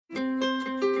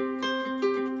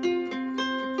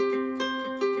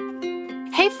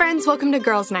Hey friends, welcome to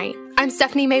Girls Night. I'm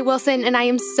Stephanie Mae Wilson, and I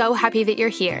am so happy that you're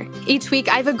here. Each week,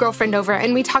 I have a girlfriend over,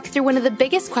 and we talk through one of the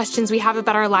biggest questions we have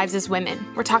about our lives as women.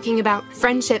 We're talking about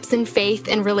friendships and faith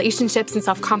and relationships and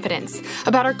self-confidence,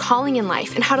 about our calling in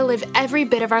life and how to live every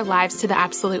bit of our lives to the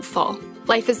absolute full.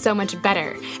 Life is so much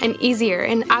better and easier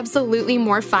and absolutely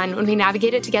more fun when we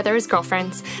navigate it together as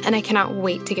girlfriends, and I cannot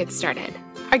wait to get started.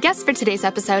 Our guest for today's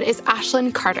episode is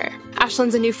Ashlyn Carter.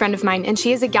 Ashlyn's a new friend of mine, and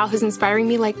she is a gal who's inspiring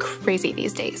me like crazy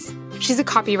these days. She's a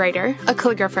copywriter, a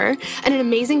calligrapher, and an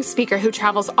amazing speaker who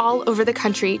travels all over the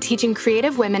country teaching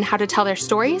creative women how to tell their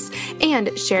stories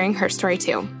and sharing her story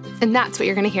too. And that's what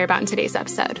you're going to hear about in today's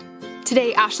episode.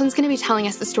 Today, Ashlyn's going to be telling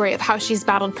us the story of how she's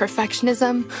battled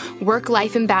perfectionism,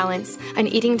 work-life imbalance, an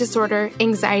eating disorder,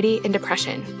 anxiety, and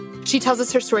depression. She tells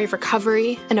us her story of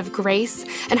recovery and of grace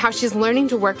and how she's learning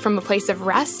to work from a place of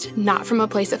rest, not from a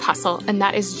place of hustle, and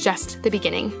that is just the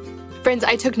beginning. Friends,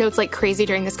 I took notes like crazy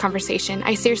during this conversation.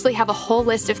 I seriously have a whole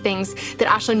list of things that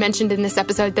Ashlyn mentioned in this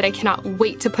episode that I cannot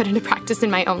wait to put into practice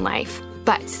in my own life.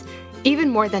 But even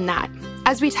more than that,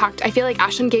 as we talked, I feel like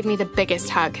Ashlyn gave me the biggest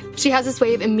hug. She has this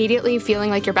way of immediately feeling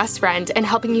like your best friend and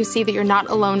helping you see that you're not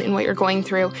alone in what you're going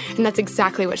through, and that's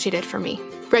exactly what she did for me.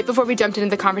 Right before we jumped into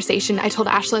the conversation, I told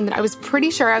Ashlyn that I was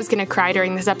pretty sure I was going to cry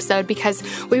during this episode because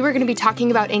we were going to be talking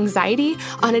about anxiety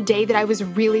on a day that I was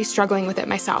really struggling with it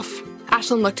myself.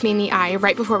 Ashlyn looked me in the eye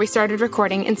right before we started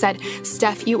recording and said,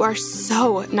 "Steph, you are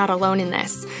so not alone in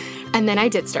this." And then I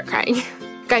did start crying.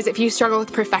 Guys, if you struggle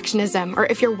with perfectionism, or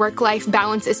if your work-life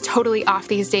balance is totally off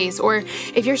these days, or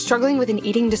if you're struggling with an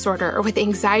eating disorder, or with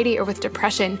anxiety, or with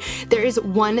depression, there is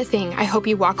one thing I hope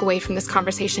you walk away from this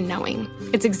conversation knowing.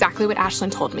 It's exactly what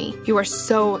Ashlyn told me. You are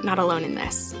so not alone in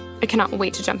this. I cannot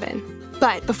wait to jump in.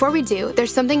 But before we do,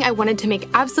 there's something I wanted to make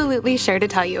absolutely sure to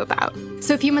tell you about.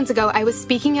 So a few months ago, I was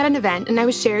speaking at an event, and I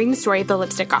was sharing the story of the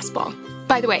Lipstick Gospel.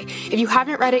 By the way, if you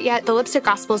haven't read it yet, The Lipstick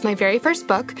Gospel is my very first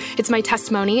book. It's my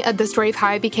testimony of the story of how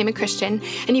I became a Christian,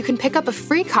 and you can pick up a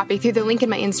free copy through the link in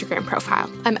my Instagram profile.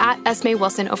 I'm at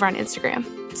 @SMayWilson over on Instagram.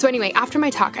 So anyway, after my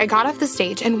talk, I got off the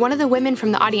stage, and one of the women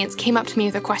from the audience came up to me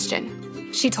with a question.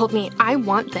 She told me, "I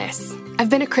want this. I've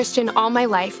been a Christian all my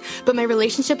life, but my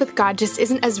relationship with God just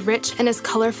isn't as rich and as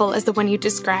colorful as the one you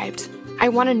described. I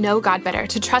want to know God better,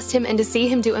 to trust Him and to see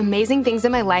Him do amazing things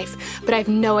in my life, but I have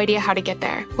no idea how to get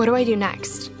there. What do I do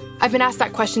next?" I've been asked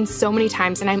that question so many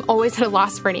times, and I'm always at a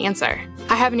loss for an answer.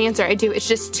 I have an answer, I do. It's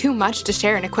just too much to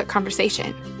share in a quick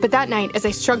conversation. But that night, as I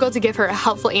struggled to give her a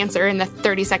helpful answer in the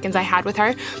 30 seconds I had with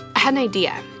her, I had an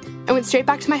idea. I went straight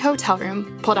back to my hotel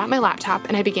room, pulled out my laptop,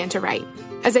 and I began to write.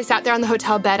 As I sat there on the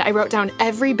hotel bed, I wrote down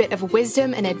every bit of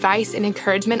wisdom and advice and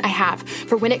encouragement I have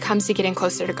for when it comes to getting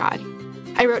closer to God.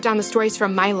 I wrote down the stories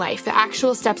from my life, the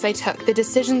actual steps I took, the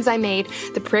decisions I made,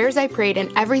 the prayers I prayed, and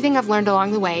everything I've learned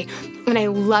along the way, and I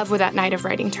love what that night of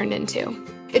writing turned into.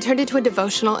 It turned into a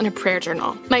devotional and a prayer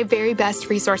journal, my very best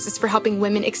resources for helping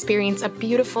women experience a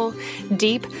beautiful,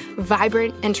 deep,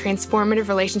 vibrant, and transformative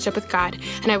relationship with God,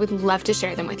 and I would love to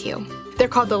share them with you. They're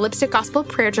called the Lipstick Gospel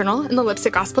Prayer Journal and the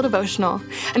Lipstick Gospel Devotional,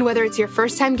 and whether it's your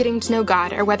first time getting to know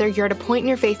God or whether you're at a point in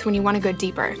your faith when you want to go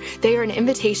deeper, they are an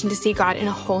invitation to see God in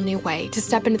a whole new way, to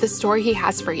step into the story He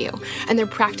has for you, and they're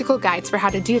practical guides for how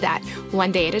to do that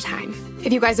one day at a time.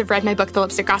 If you guys have read my book, The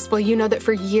Lipstick Gospel, you know that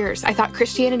for years I thought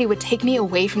Christianity would take me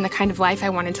away from the kind of life I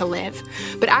wanted to live,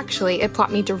 but actually it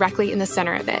plopped me directly in the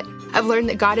center of it. I've learned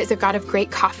that God is a God of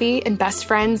great coffee and best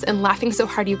friends and laughing so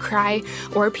hard you cry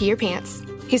or pee your pants.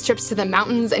 He's trips to the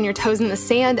mountains and your toes in the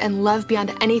sand and love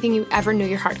beyond anything you ever knew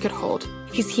your heart could hold.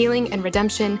 He's healing and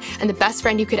redemption and the best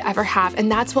friend you could ever have, and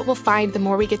that's what we'll find the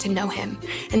more we get to know Him.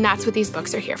 And that's what these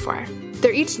books are here for.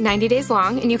 They're each 90 days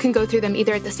long, and you can go through them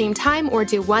either at the same time or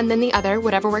do one then the other,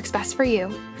 whatever works best for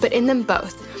you. But in them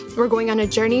both, we're going on a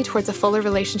journey towards a fuller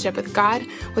relationship with God,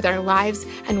 with our lives,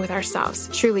 and with ourselves.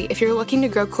 Truly, if you're looking to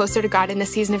grow closer to God in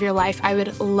this season of your life, I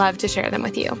would love to share them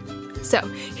with you. So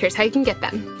here's how you can get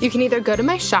them. You can either go to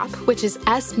my shop, which is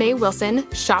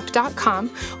smaywilsonshop.com,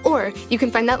 or you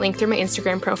can find that link through my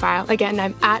Instagram profile. Again,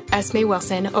 I'm at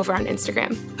smaywilson over on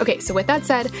Instagram. Okay, so with that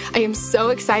said, I am so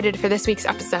excited for this week's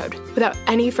episode. Without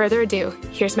any further ado,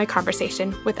 here's my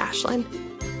conversation with Ashlyn.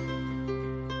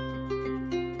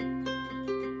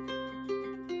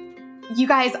 You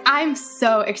guys, I'm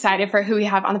so excited for who we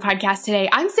have on the podcast today.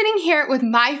 I'm sitting here with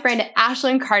my friend,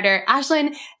 Ashlyn Carter.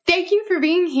 Ashlyn, thank you for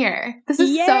being here. This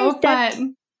is so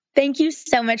fun. Thank you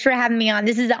so much for having me on.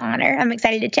 This is an honor. I'm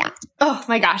excited to chat. Oh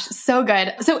my gosh, so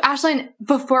good. So Ashlyn,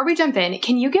 before we jump in,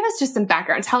 can you give us just some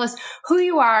background? Tell us who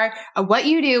you are, what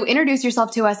you do, introduce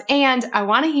yourself to us, and I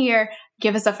want to hear,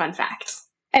 give us a fun fact.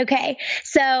 Okay.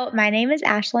 So my name is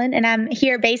Ashlyn and I'm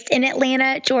here based in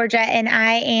Atlanta, Georgia, and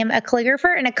I am a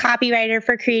calligrapher and a copywriter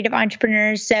for creative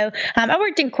entrepreneurs. So I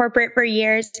worked in corporate for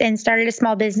years and started a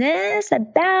small business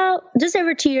about just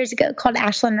over 2 years ago called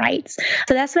Ashlyn Writes.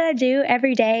 So that's what I do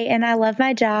every day and I love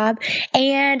my job.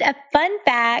 And a fun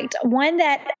fact, one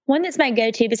that's my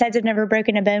go-to besides I've never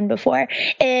broken a bone before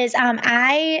is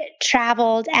I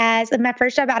traveled as my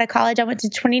first job out of college. I went to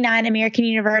 29 American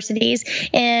universities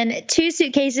in 2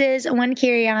 suitcases, one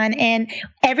carry-on, and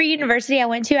every university I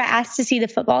went to, I asked to see the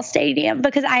football stadium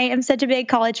because I am such a big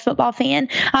college football fan.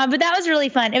 But that was really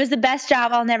fun. It was the best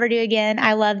job I'll never do again.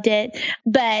 I loved it.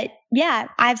 But yeah,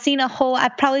 I've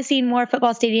probably seen more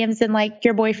football stadiums than like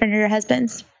your boyfriend or your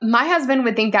husband's. My husband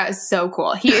would think that is so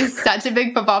cool. He is such a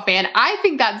big football fan. I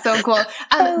think that's so cool.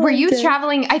 Were you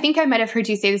traveling? I think I might have heard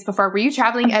you say this before. Were you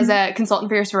traveling as a consultant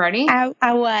for your sorority?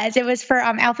 I was. It was for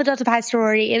Alpha Delta Pi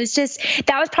sorority. It was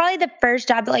that was probably the first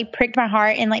job that like pricked my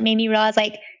heart and like made me realize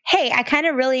like, hey, I kind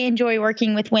of really enjoy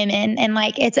working with women and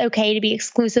like it's okay to be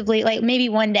exclusively like maybe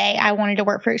one day I wanted to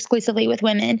work for exclusively with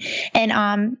women.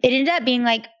 And it ended up being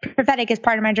like prophetic as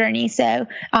part of my journey. So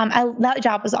that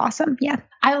job was awesome. Yeah.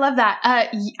 I love that.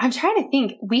 I'm trying to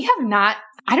think.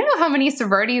 I don't know how many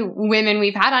sorority women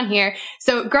we've had on here.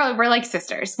 So girl, we're like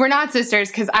sisters. We're not sisters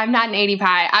because I'm not an 80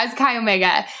 Pi. I was Chi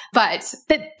Omega, but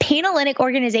Panhellenic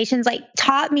organizations like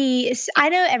taught me, I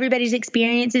know everybody's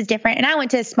experience is different. And I went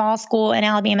to a small school in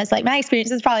Alabama. So like my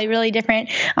experience is probably really different.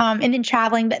 And then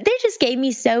traveling, but they just gave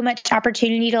me so much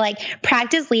opportunity to like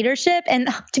practice leadership. And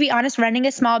to be honest, running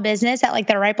a small business at like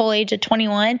the ripe old age of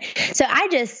 21. So I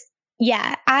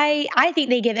think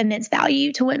they give immense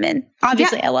value to women.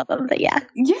 Obviously, yeah. I love them, but yeah.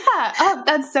 Yeah. Oh,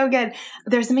 that's so good.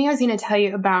 There's something I was going to tell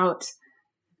you about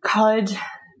college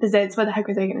visits. What the heck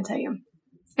was I going to tell you?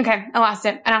 Okay. I lost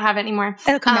it. I don't have it anymore.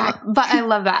 It'll come back. But I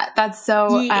love that. That's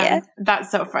so,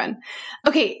 that's so fun.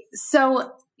 Okay.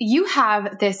 So you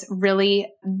have this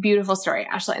really beautiful story,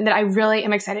 Ashlyn, that I really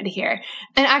am excited to hear.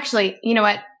 And actually, you know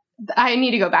what? I need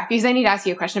to go back because I need to ask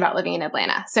you a question about living in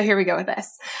Atlanta. So here we go with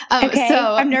this. Okay. So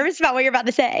I'm nervous about what you're about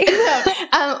to say.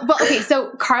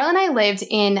 So Carl and I lived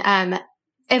in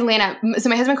Atlanta. So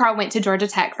my husband Carl went to Georgia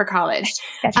Tech for college.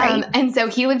 That's right. And so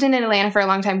he lived in Atlanta for a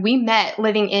long time. We met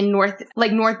living in North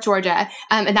Georgia.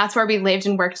 And that's where we lived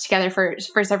and worked together for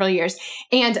several years.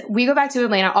 And we go back to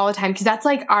Atlanta all the time because that's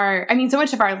like so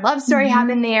much of our love story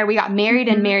happened there. We got married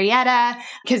in Marietta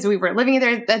because we were living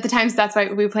there at the time. So that's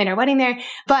why we planned our wedding there.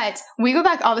 But we go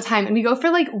back all the time and we go for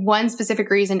like one specific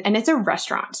reason, and it's a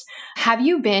restaurant. Have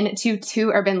you been to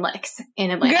Two Urban Licks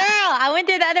in Atlanta? Girl, I went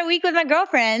there the other week with my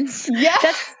girlfriends. Yeah.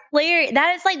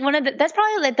 That is like that's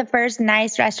probably like the first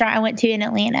nice restaurant I went to in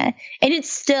Atlanta. And it's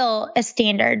still a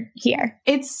standard here.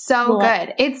 It's so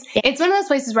good. It's one of those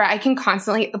places where I can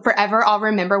constantly, forever, I'll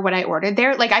remember what I ordered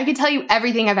there. Like I could tell you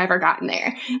everything I've ever gotten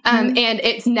there. And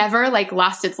it's never like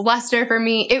lost its luster for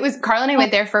me. Carl and I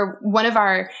went there for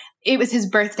it was his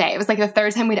birthday. It was like the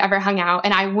third time we'd ever hung out.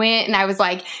 And I went and I was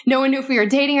like, no one knew if we were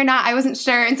dating or not. I wasn't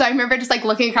sure. And so I remember just like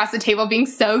looking across the table being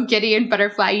so giddy and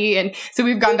butterfly-y. And so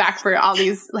we've gone back for all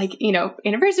these like,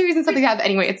 anniversaries and stuff like that. But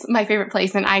anyway, it's my favorite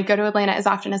place. And I go to Atlanta as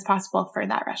often as possible for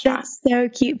that restaurant. That's so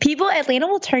cute. People, Atlanta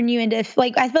will turn you into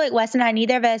like, I feel like Wes and I,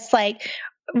 neither of us, like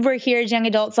we're here as young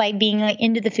adults, like being like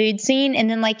into the food scene.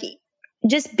 And then like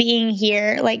just being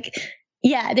here, like,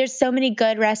 yeah, there's so many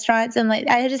good restaurants and like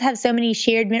I just have so many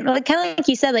shared like kind of like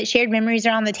you said, like shared memories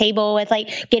are on the table with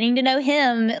like getting to know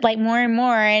him like more and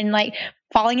more and like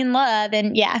falling in love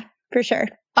and yeah, for sure.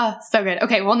 Oh, so good.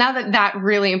 Okay, well now that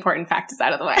really important fact is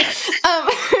out of the way.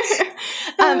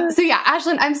 So yeah,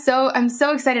 Ashlyn, I'm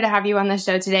so excited to have you on the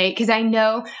show today because I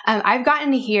know I've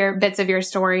gotten to hear bits of your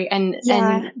story and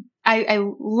I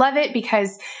love it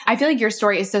because I feel like your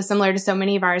story is so similar to so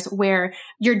many of ours where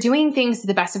you're doing things to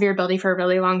the best of your ability for a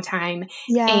really long time.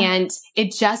 Yeah. And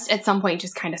it just at some point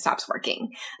just kind of stops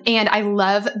working. And I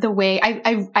love the way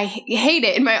I hate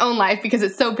it in my own life because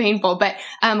it's so painful, but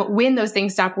when those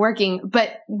things stop working,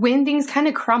 but when things kind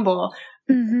of crumble,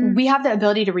 we have the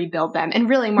ability to rebuild them. And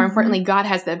really, more importantly, God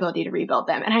has the ability to rebuild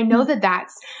them. And I know that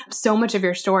that's so much of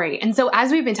your story. And so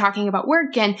as we've been talking about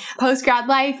work and post-grad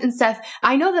life and stuff,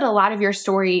 I know that a lot of your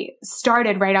story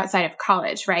started right outside of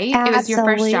college, right? Absolutely. It was your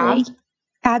first job.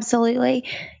 Absolutely.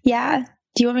 Yeah.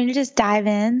 Do you want me to just dive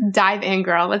in? Dive in,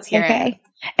 girl. Let's hear it.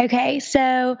 Okay.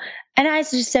 So, and I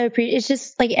just it's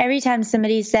just like every time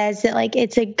somebody says that like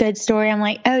it's a good story, I'm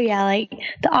like, oh yeah, like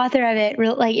the author of it,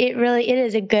 it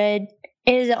is a good,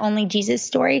 it is the only Jesus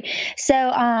story. So,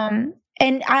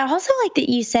 And I also like that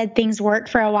you said things work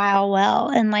for a while well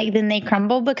and like then they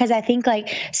crumble, because I think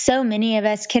like so many of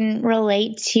us can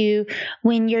relate to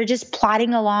when you're just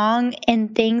plodding along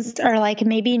and things are like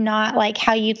maybe not like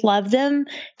how you'd love them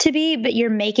to be, but you're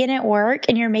making it work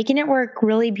and you're making it work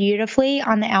really beautifully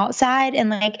on the outside. And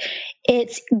like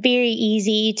it's very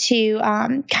easy to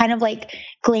kind of like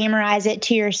glamorize it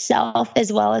to yourself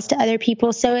as well as to other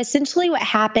people. So essentially what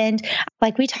happened,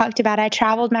 like we talked about, I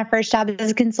traveled my first job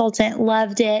as a consultant,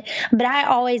 loved it, but I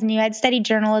always knew I'd studied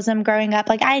journalism growing up.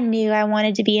 Like I knew I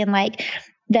wanted to be in like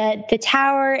the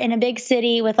tower in a big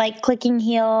city with like clicking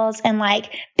heels and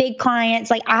like big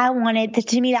clients. Like I wanted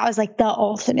to me, that was like the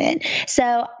ultimate.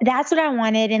 So that's what I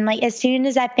wanted. And like, as soon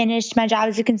as I finished my job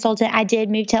as a consultant, I did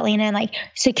move to Atlanta and like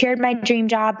secured my dream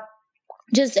job.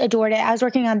 Just adored it. I was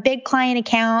working on big client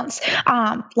accounts,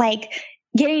 like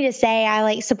getting to say I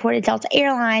like supported Delta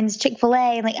Airlines,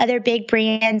 Chick-fil-A, and like other big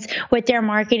brands with their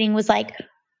marketing was like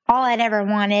all I'd ever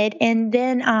wanted. And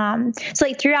then, so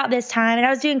like throughout this time, and I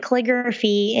was doing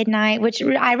calligraphy at night, which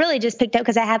I really just picked up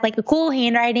because I had like a cool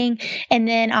handwriting. And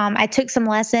then, I took some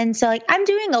lessons. So like I'm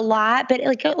doing a lot, but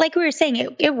like we were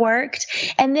saying, it worked.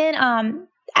 And then,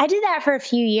 I did that for a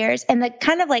few years, and the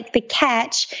kind of like the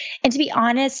catch, and to be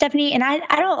honest, Stephanie, and I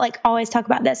don't like always talk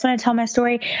about this when I tell my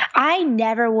story, I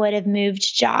never would have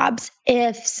moved jobs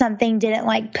if something didn't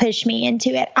like push me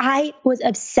into it. I was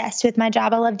obsessed with my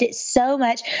job. I loved it so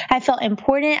much. I felt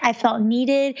important. I felt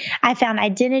needed. I found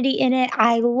identity in it.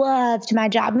 I loved my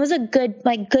job. It was a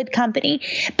good company.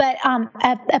 But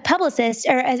a publicist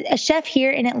or a chef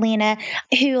here in Atlanta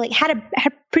who like had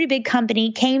a pretty big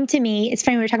company came to me. It's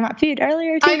funny, we were talking about food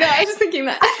earlier too. I know, I was just thinking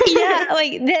that.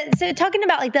 Yeah, so talking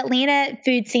about like the Atlanta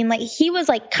food scene, like he was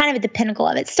like kind of at the pinnacle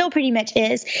of it, still pretty much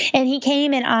is. And he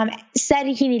came and said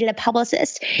he needed a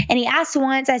publicist. And he asked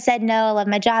once, I said, no, I love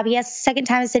my job. He asked the second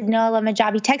time, I said, no, I love my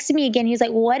job. He texted me again. He was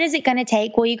like, what is it going to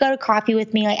take? Will you go to coffee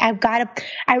with me? Like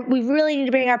we really need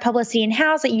to bring our publicity in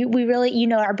house. Like we really, you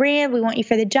know, our brand, we want you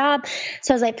for the job.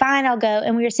 So I was like, fine, I'll go.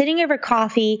 And we were sitting over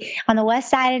coffee on the west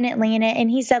side in Atlanta. And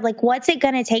he said, like, what's it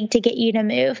going to take to get you to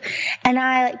move? And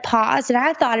I like paused and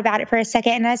I thought about it for a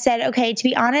second. And I said, okay, to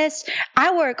be honest,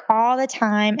 I work all the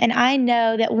time. And I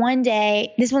know that one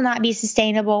day this will not be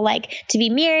sustainable, like to be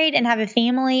married and have a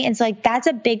family. And so like, that's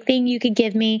a big thing you could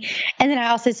give me. And then I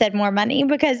also said more money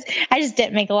because I just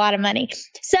didn't make a lot of money.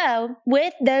 So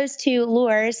with those two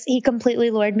lures, he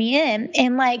completely lured me in.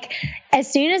 And like, as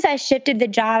soon as I shifted the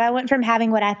job, I went from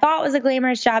having what I thought was a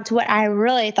glamorous job to what I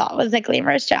really thought was a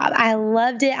glamorous job. I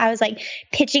loved it. I was like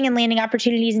pitching and landing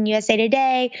opportunities in USA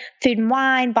Today, Food and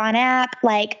Wine, Bon App,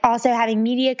 like also having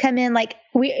media come in. Like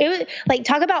it was like,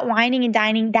 talk about whining and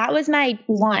dining. That was my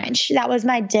lunch. That was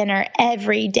my dinner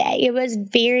every day. It was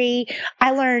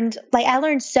I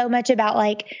learned so much about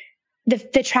like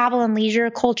the travel and leisure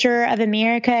culture of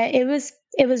America. It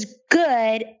was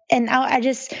good. And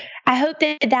I hope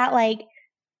that like,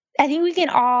 I think we can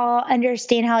all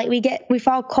understand how like we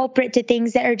fall culprit to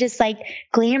things that are just like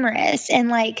glamorous and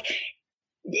like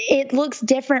it looks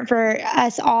different for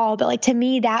us all. But like to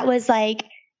me, that was like,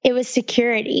 it was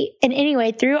security. And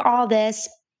anyway, through all this,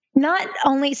 not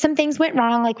only some things went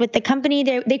wrong, like with the company,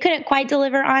 they couldn't quite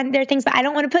deliver on their things, but I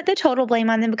don't want to put the total blame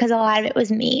on them because a lot of it was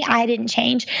me. I didn't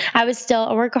change. I was still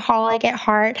a workaholic at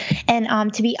heart.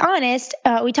 And to be honest,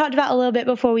 we talked about a little bit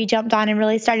before we jumped on and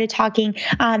really started talking,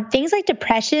 things like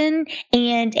depression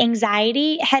and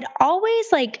anxiety had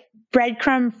always like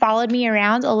breadcrumb followed me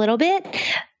around a little bit.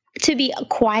 To be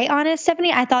quite honest,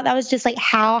 Stephanie, I thought that was just like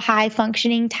how high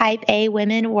functioning type A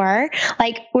women were.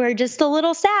 Like we're just a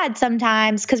little sad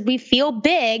sometimes because we feel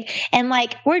big and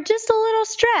like we're just a little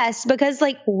stressed because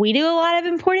like we do a lot of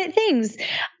important things.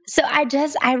 So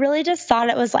I really just thought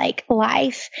it was like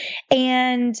life.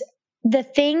 And the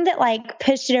thing that like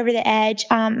pushed it over the edge,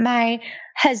 my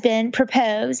husband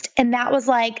proposed, and that was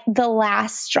like the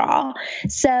last straw.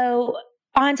 So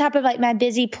on top of like my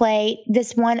busy plate,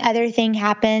 this one other thing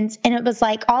happened. And it was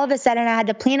like all of a sudden I had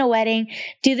to plan a wedding,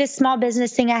 do this small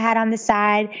business thing I had on the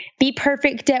side, be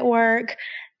perfect at work,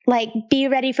 like be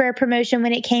ready for a promotion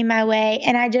when it came my way.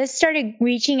 And I just started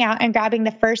reaching out and grabbing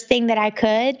the first thing that I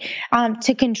could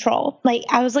to control. Like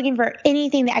I was looking for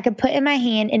anything that I could put in my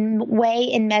hand and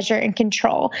weigh and measure and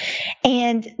control.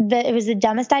 And it was the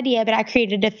dumbest idea, but I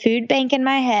created a food bank in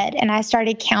my head and I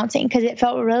started counting because it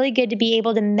felt really good to be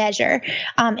able to measure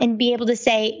and be able to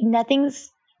say nothing's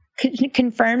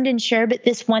confirmed and sure, but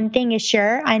this one thing is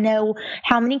sure. I know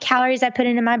how many calories I put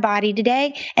into my body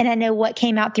today, and I know what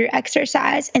came out through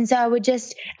exercise. And so I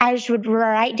just would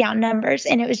write down numbers,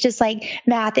 and it was just like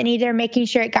math, and either making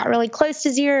sure it got really close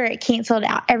to zero or it canceled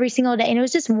out every single day. And it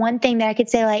was just one thing that I could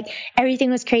say, like,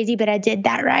 everything was crazy, but I did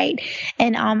that right.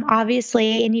 And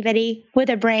obviously anybody with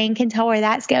a brain can tell where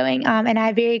that's going. And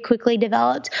I very quickly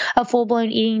developed a full-blown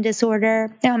eating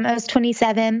disorder. I was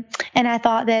 27, and I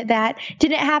thought that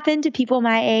didn't happen to people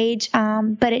my age,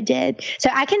 but it did. So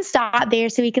I can stop there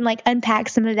so we can like unpack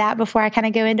some of that before I kind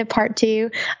of go into part 2.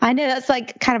 I know that's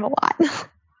like kind of a lot.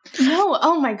 No,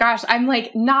 oh my gosh. I'm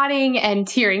like nodding and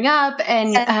tearing up.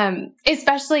 And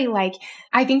especially like,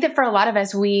 I think that for a lot of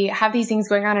us, we have these things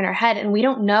going on in our head and we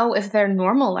don't know if they're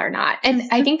normal or not. And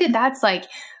I think that that's like,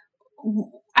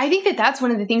 I think that that's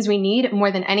one of the things we need more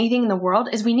than anything in the world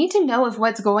is we need to know if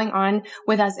what's going on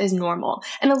with us is normal.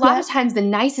 And a lot of times the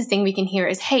nicest thing we can hear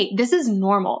is, hey, this is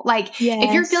normal. Like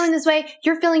if you're feeling this way,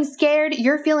 you're feeling scared,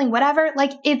 you're feeling whatever,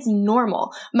 like it's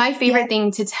normal. My favorite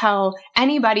thing to tell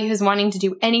anybody who's wanting to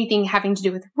do anything having to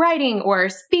do with writing or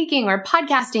speaking or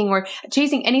podcasting or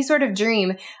chasing any sort of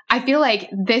dream, I feel like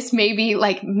this may be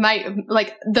like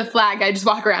the flag I just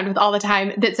walk around with all the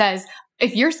time that says,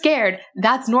 if you're scared,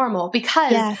 that's normal,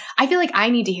 because I feel like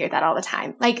I need to hear that all the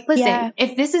time. Like, listen,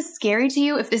 if this is scary to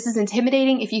you, if this is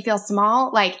intimidating, if you feel small,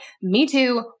 like me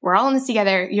too, we're all in this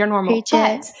together. You're normal.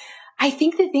 But I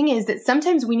think the thing is that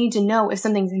sometimes we need to know if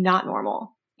something's not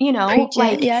normal, you know,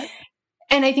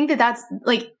 and I think that that's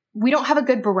like, we don't have a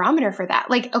good barometer for that.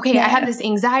 Like, okay, I have this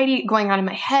anxiety going on in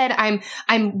my head.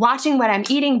 I'm watching what I'm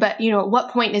eating, but you know, at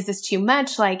what point is this too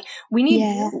much? Like we need,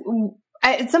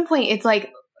 at some point it's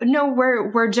like, no,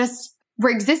 we're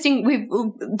existing. We've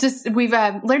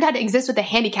learned how to exist with a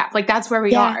handicap. Like that's where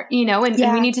we are, you know, and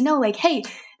we need to know like, hey,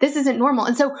 this isn't normal.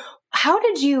 And so how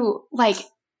did you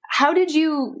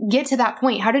get to that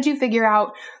point? How did you figure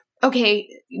out, okay,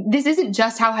 this isn't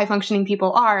just how high functioning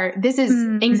people are. This is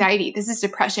anxiety. This is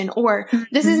depression, or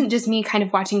this isn't just me kind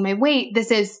of watching my weight. This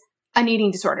is an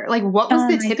eating disorder. Like what was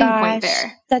the tipping point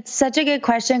there? That's such a good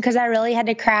question, because I really had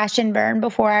to crash and burn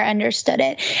before I understood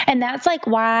it. And that's like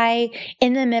why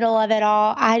in the middle of it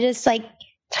all, I just like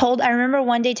I remember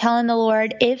one day telling the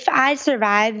Lord, if I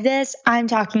survive this, I'm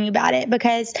talking about it,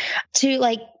 because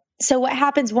so what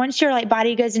happens once your like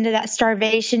body goes into that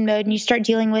starvation mode and you start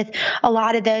dealing with a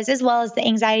lot of those, as well as the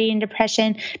anxiety and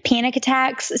depression, panic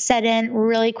attacks set in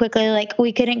really quickly. Like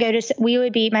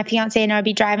my fiance and I would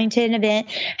be driving to an event,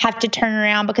 have to turn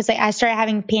around because like I started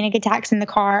having panic attacks in the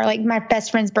car, like my best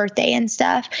friend's birthday and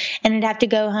stuff. And I'd have to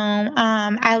go home.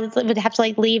 I would have to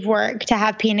like leave work to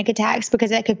have panic attacks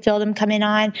because I could feel them coming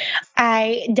on.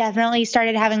 I definitely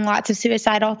started having lots of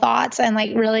suicidal thoughts and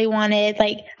like really wanted,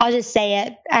 like, I'll just say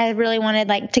it, I really wanted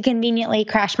like to conveniently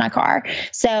crash my car.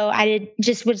 So I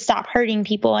would stop hurting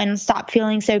people and stop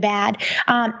feeling so bad.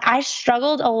 I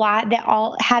struggled a lot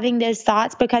having those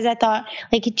thoughts, because I thought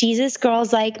like, Jesus,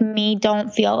 girls like me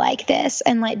don't feel like this.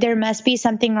 And like, there must be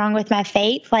something wrong with my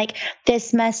faith. Like I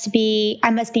must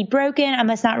be broken. I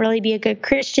must not really be a good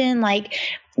Christian. Like,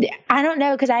 I don't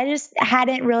know. 'Cause I just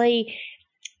hadn't really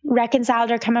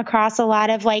reconciled or come across a lot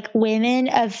of like women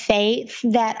of faith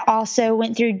that also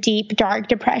went through deep, dark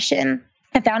depression.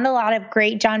 I found a lot of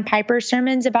great John Piper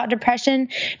sermons about depression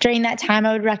during that time.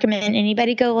 I would recommend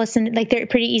anybody go listen. Like they're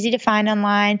pretty easy to find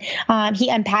online. He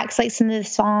unpacks like some of the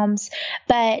Psalms,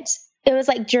 but it was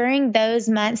like during those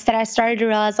months that I started to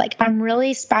realize like I'm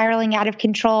really spiraling out of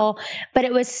control, but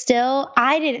it was still,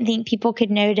 I didn't think people could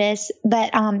notice,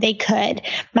 but they could.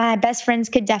 My best friends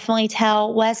could definitely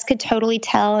tell. Wes could totally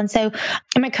tell. And so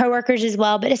my coworkers as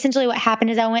well. But essentially what happened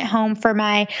is I went home for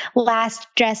my last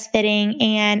dress fitting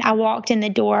and I walked in the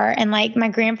door and like my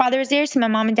grandfather was there. So my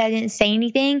mom and dad didn't say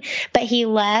anything, but he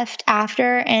left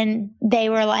after and they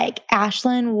were like,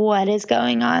 Ashlyn, what is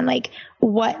going on? Like,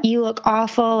 what, you look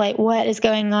awful. Like, what is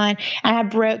going on? And I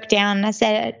broke down and I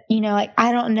said, you know, like,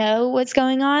 I don't know what's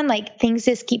going on. Like, things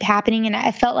just keep happening. And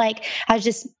I felt like I was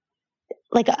just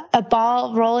like a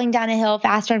ball rolling down a hill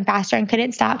faster and faster and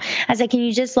couldn't stop. I was like, can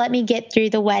you just let me get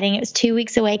through the wedding? It was 2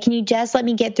 weeks away. Can you just let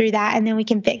me get through that? And then we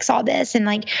can fix all this. And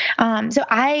like, so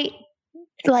I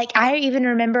even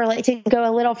remember like to go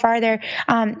a little farther,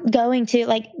 going to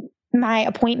like my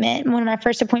appointment, one of my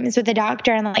first appointments with the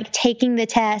doctor, and like taking the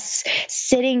tests,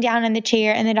 sitting down in the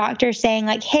chair and the doctor saying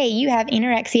like, hey, you have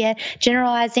anorexia,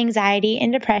 generalized anxiety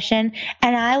and depression.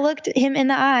 And I looked him in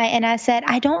the eye and I said,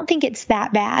 I don't think it's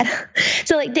that bad.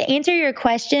 So like to answer your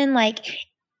question, like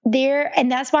and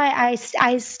that's why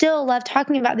I still love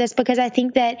talking about this, because I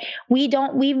think that we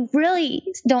really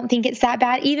don't think it's that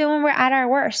bad, even when we're at our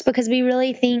worst, because we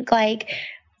really think like,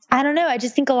 I don't know. I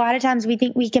just think a lot of times we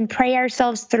think we can pray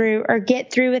ourselves through or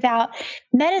get through without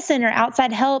medicine or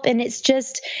outside help. And it's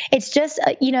just a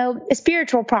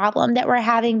spiritual problem that we're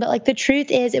having. But like the truth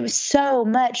is it was so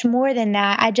much more than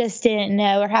that. I just didn't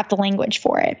know or have the language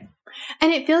for it.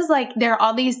 And it feels like there are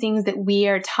all these things that we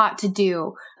are taught to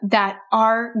do that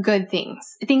are good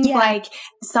things. Things like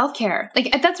self-care.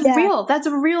 Like that's real. That's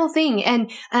a real thing. And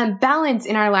balance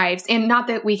in our lives. And not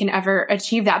that we can ever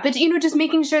achieve that, but, just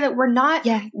making sure that we're not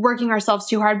working ourselves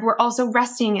too hard. We're also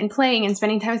resting and playing and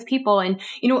spending time with people and,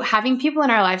 having people in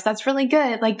our lives. That's really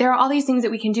good. Like there are all these things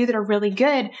that we can do that are really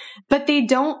good, but they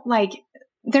don't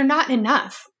they're not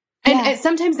enough. And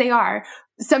sometimes they are,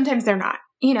 sometimes they're not.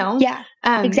 Yeah,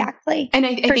 exactly. And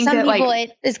I think some that people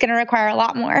it is going to require a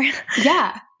lot more.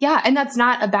 Yeah. And that's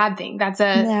not a bad thing. That's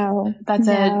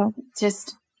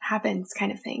just happens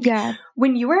kind of thing. Yeah.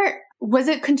 When you were, was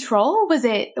it control? Was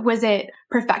it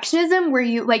perfectionism? Were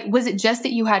you was it just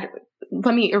that you had,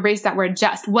 let me erase that word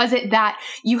just. Was it that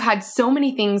you had so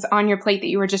many things on your plate that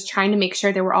you were just trying to make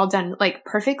sure they were all done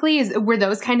perfectly? were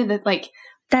those kind of the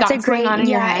that's thoughts going on in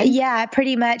your head? Yeah,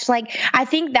 pretty much. I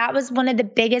think that was one of the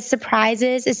biggest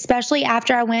surprises, especially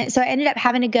after I went. So I ended up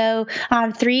having to go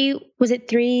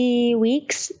 3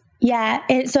 weeks? Yeah.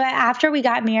 And so after we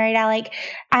got married,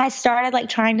 I started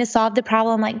trying to solve the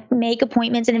problem, make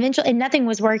appointments, and eventually nothing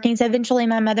was working. So eventually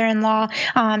my mother-in-law,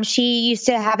 she used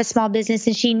to have a small business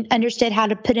and she understood how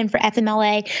to put in for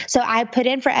FMLA. So I put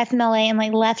in for FMLA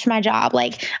and left my job.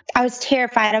 I was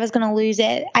terrified I was going to lose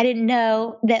it. I didn't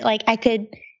know that I could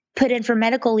put in for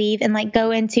medical leave and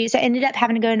so I ended up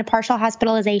having to go into partial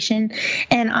hospitalization.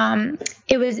 And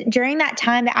it was during that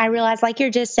time that I realized, you're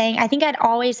just saying, I think I'd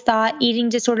always thought eating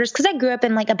disorders, because I grew up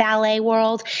in a ballet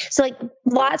world. So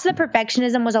lots of the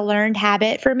perfectionism was a learned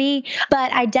habit for me,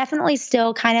 but I definitely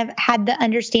still kind of had the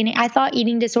understanding. I thought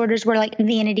eating disorders were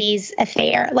vanity's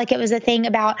affair. It was a thing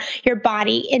about your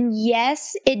body. And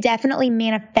yes, it definitely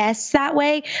manifests that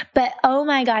way. But oh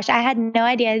my gosh, I had no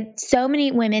idea. So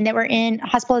many women that were in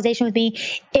hospitalization with me,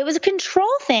 it was a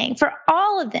control thing for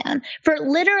all of them, for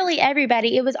literally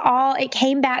everybody. It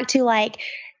came back to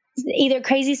either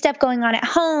crazy stuff going on at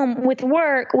home, with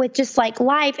work, with just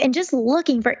life, and just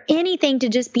looking for anything to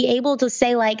just be able to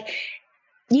say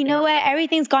you know what,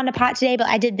 everything's gone to pot today, but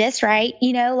I did this right.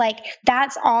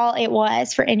 That's all it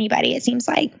was for anybody, it seems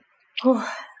like.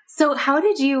 So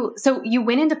so you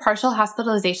went into partial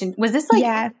hospitalization. Was this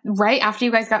right after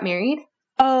you guys got married?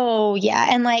 Oh yeah.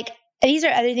 And these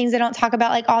are other things I don't talk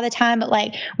about all the time, but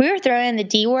we were throwing the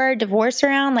D word, divorce,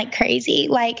 around like crazy.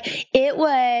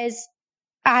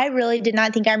 I really did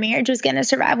not think our marriage was going to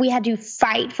survive. We had to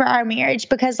fight for our marriage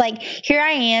because here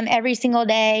I am every single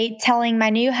day telling my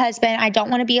new husband, I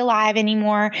don't want to be alive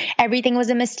anymore. Everything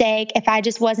was a mistake. If I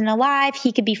just wasn't alive,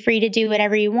 he could be free to do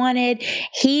whatever he wanted.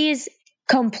 He's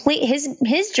complete.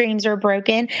 His dreams are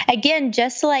broken. Again,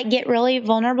 just to get really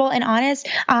vulnerable and honest.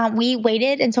 We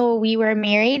waited until we were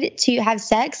married to have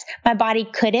sex. My body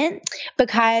couldn't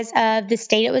because of the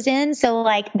state it was in. So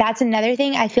that's another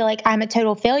thing. I feel I'm a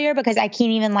total failure because I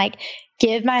can't even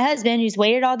give my husband, who's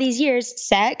waited all these years,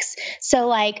 sex.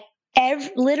 So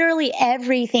literally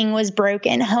everything was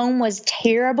broken. Home was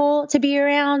terrible to be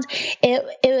around. It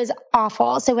was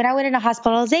awful. So when I went into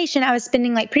hospitalization, I was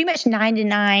spending pretty much 9 to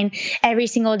 9 every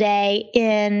single day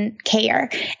in care.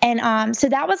 And so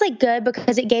that was good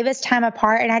because it gave us time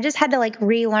apart. And I just had to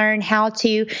relearn how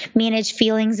to manage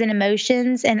feelings and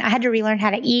emotions. And I had to relearn how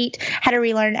to eat, how to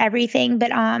relearn everything.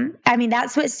 But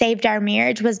that's what saved our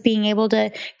marriage, was being able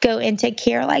to go into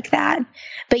care like that.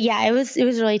 But yeah, it was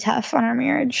really tough on our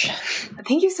marriage.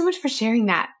 Thank you so much for sharing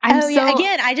that. Yeah.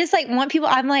 Again, I just want people,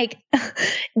 I'm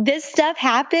this stuff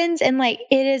happens and it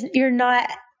is, you're not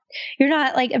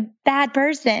a bad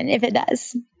person if it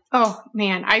does. Oh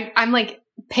man. I'm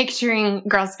picturing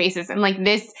girls' faces and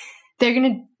this, they're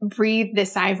going to breathe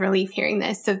this sigh of relief hearing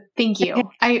this. So thank you.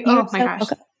 Oh my gosh.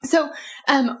 Okay. So,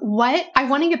 what I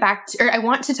want to get back to, or I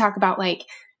want to talk about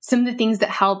some of the things that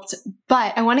helped,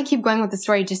 but I want to keep going with the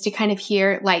story just to kind of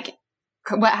hear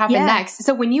what happened next.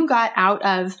 So when you got out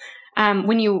of,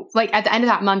 when you at the end of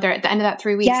that month or at the end of that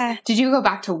 3 weeks, did you go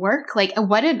back to work?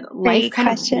 What did life kind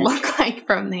of look like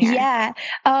from there? Yeah.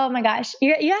 Oh my gosh.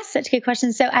 You asked such good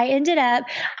questions. So I ended up,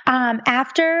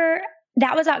 after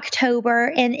that was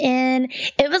October, and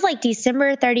it was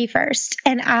December 31st.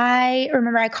 And I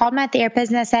remember I called my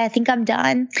therapist and I said, I think I'm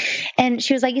done. And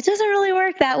she was like, it doesn't really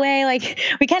work that way.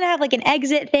 We kind of have an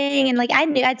exit thing. And I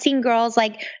knew I'd seen girls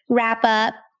wrap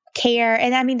up care.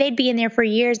 And they'd be in there for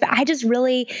years, but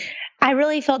I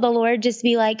really felt the Lord just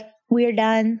be we're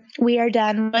done. We are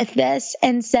done with this.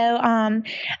 And so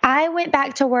I went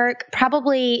back to work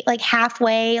probably like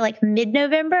halfway, like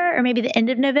mid-November or maybe the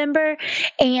end of November,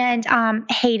 and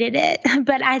hated it.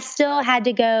 But I still had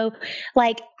to go.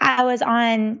 Like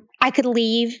I could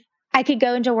leave. I could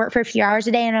go into work for a few hours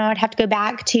a day and I would have to go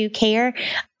back to care.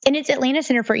 And it's Atlanta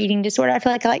Center for Eating Disorder. I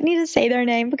feel like I need to say their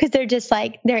name because they're just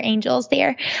like, they're angels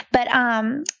there. But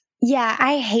yeah,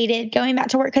 I hated going back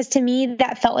to work because to me,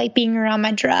 that felt like being around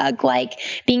my drug, like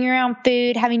being around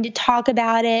food, having to talk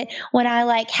about it when I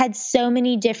like had so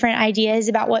many different ideas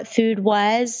about what food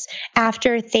was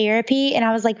after therapy. And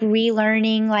I was like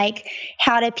relearning like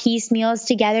how to piece meals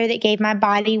together that gave my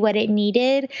body what it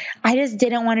needed. I just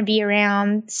didn't want to be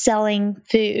around selling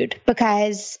food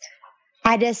because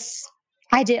I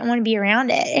didn't want to be around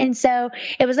it. And so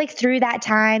it was like through that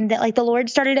time that like the Lord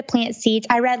started to plant seeds.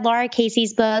 I read Laura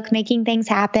Casey's book, Making Things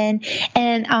Happen.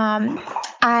 And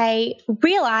I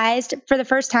realized for the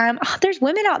first time, there's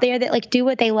women out there that like do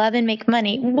what they love and make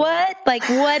money. What? Like,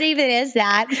 what even is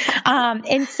that?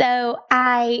 And so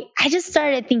I just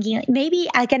started thinking like, maybe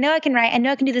like, I know I can write, I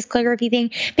know I can do this calligraphy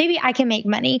thing. Maybe I can make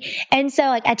money. And so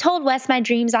like, I told Wes my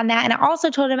dreams on that. And I also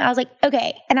told him, I was like,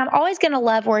 okay, and I'm always going to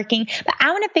love working, but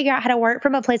I want to figure out how to work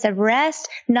from a place of rest,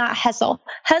 not hustle.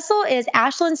 Hustle is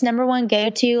Ashlyn's number one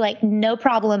go-to, like no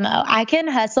problemo. I can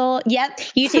hustle. Yep,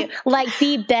 you too. Like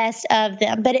the best of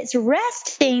them. But it's rest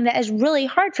thing that is really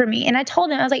hard for me. And I told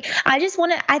him, I was like, I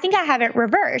think I have it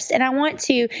reversed and I want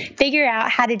to figure out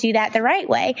how to do that the right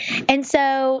way. And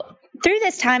so through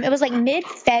this time, it was like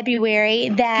mid-February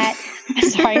that,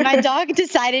 sorry, my dog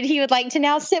decided he would like to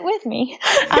now sit with me.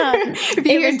 If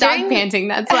you hear dog panting,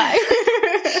 that's why.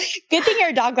 Good thing you're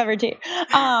a dog lover too.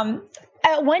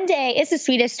 One day, it's the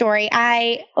sweetest story.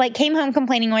 I like came home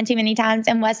complaining one too many times,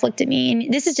 and Wes looked at me,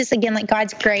 and this is just again like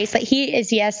God's grace. Like he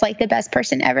is, yes, like the best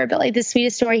person ever, but like the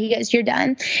sweetest story. He goes, "You're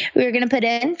done. We were gonna put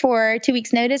in for 2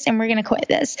 weeks notice, and we're gonna quit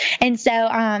this." And so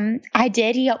I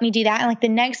did. He helped me do that. And like the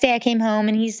next day, I came home,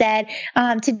 and he said,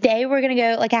 "Today we're gonna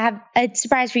go. Like I have a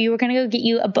surprise for you. We're gonna go get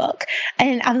you a book."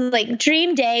 And I was like,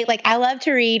 "Dream day!" Like I love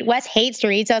to read. Wes hates to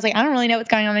read, so I was like, "I don't really know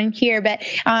what's going on in here." But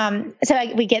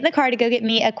we get in the car to go get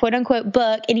me a quote unquote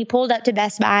book, and he pulled up to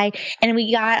Best Buy and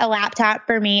we got a laptop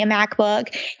for me, a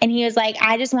MacBook, and he was like,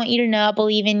 "I just want you to know I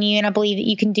believe in you and I believe that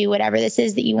you can do whatever this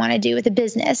is that you want to do with the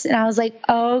business." And I was like,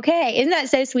 "Okay, isn't that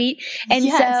so sweet?" And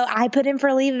yes. So I put in for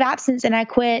a leave of absence and I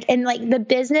quit. And like the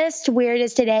business to where it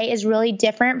is today is really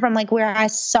different from like where I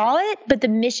saw it, but the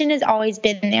mission has always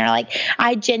been there. Like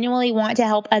I genuinely want to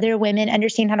help other women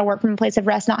understand how to work from a place of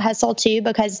rest, not hustle too,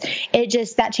 because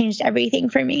that changed everything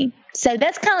for me. So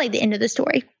that's kind of like the end of the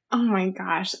story. Oh my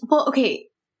gosh. Well, okay.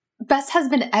 Best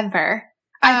husband ever.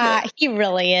 He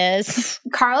really is.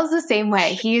 Carl's the same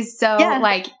way. He's so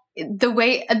like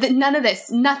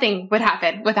nothing would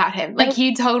happen without him. Like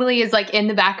he totally is like in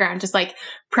the background, just like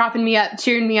propping me up,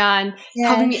 cheering me on,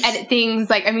 helping me edit things.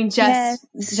 Like, I mean, just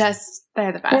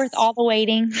they're the best. Worth all the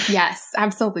waiting. Yes,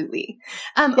 absolutely.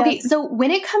 Okay. So when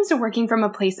it comes to working from a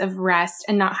place of rest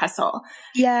and not hustle,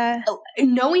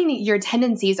 knowing your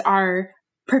tendencies are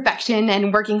perfection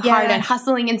and working hard and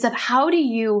hustling and stuff, how do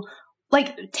you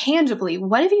like tangibly,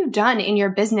 what have you done in your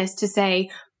business to say,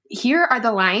 here are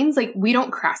the lines, like we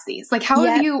don't cross these? Like how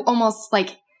have you almost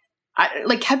like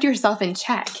kept yourself in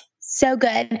check? So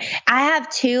good. I have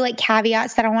two like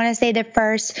caveats that I want to say. The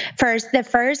first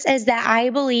is that I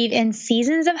believe in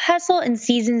seasons of hustle and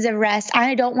seasons of rest.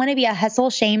 I don't want to be a hustle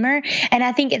shamer. And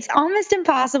I think it's almost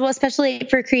impossible, especially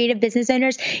for creative business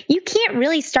owners. You can't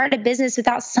really start a business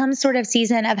without some sort of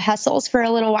season of hustles for a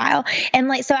little while. And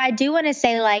like, so I do want to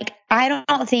say like, I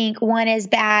don't think one is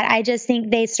bad. I just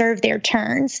think they serve their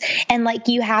turns. And like,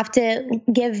 you have to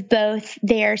give both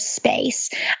their space.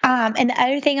 And the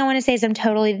other thing I want to say is I'm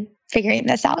totally figuring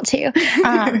this out too.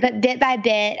 But bit by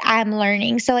bit, I'm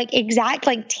learning. So like exact,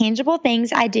 like tangible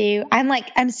things I do.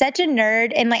 I'm such a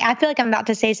nerd. And like, I feel like I'm about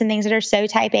to say some things that are so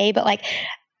type A, but like,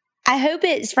 I hope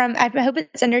it's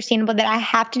understandable that I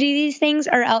have to do these things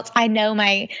or else I know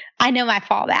my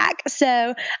fallback.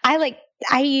 So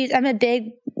I'm a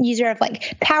big user of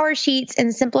like Power Sheets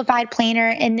and Simplified Planner,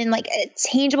 and then like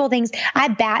tangible things. I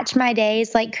batch my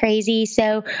days like crazy.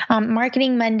 So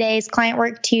marketing Mondays, client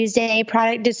work Tuesday,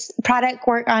 product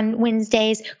work on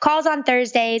Wednesdays, calls on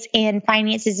Thursdays, and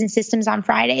finances and systems on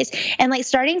Fridays. And like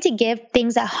starting to give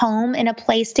things a home and a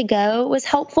place to go was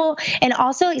helpful. And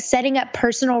also like setting up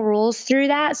personal rules through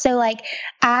that. So like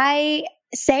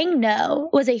saying no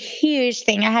was a huge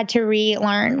thing I had to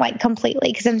relearn like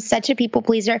completely because I'm such a people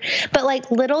pleaser. But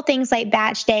like little things like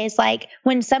batch days, like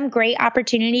when some great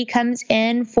opportunity comes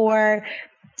in for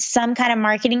some kind of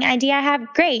marketing idea I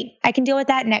have, great. I can deal with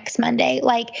that next Monday.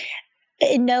 Like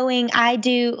knowing I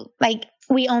do, like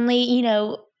we only,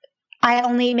 I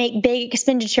only make big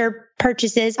expenditure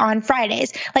purchases on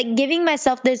Fridays. Like giving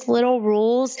myself those little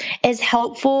rules is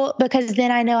helpful because then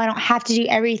I know I don't have to do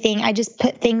everything. I just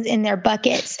put things in their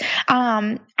buckets.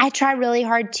 I try really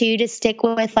hard too to stick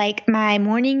with like my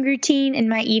morning routine and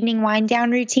my evening wind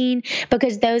down routine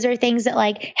because those are things that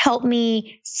like help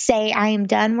me say I am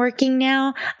done working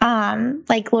now.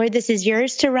 Like, Lord, this is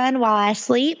yours to run while I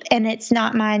sleep and it's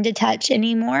not mine to touch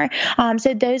anymore.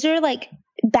 So those are like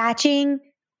batching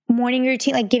morning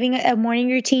routine, like giving a morning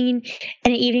routine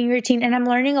and an evening routine. And I'm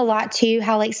learning a lot too,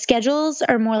 how like schedules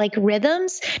are more like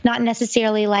rhythms, not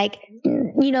necessarily like,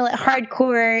 like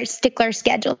hardcore stickler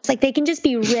schedules. Like they can just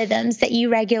be rhythms that you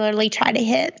regularly try to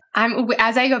hit.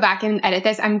 As I go back and edit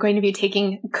this, I'm going to be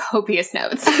taking copious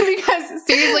notes because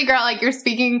seriously, girl, like you're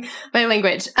speaking my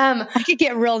language. I could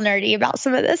get real nerdy about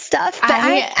some of this stuff, but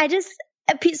I just,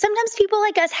 sometimes people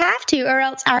like us have to, or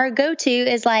else our go-to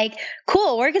is like,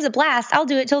 cool, work is a blast. I'll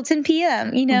do it till 10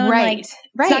 p.m., Right.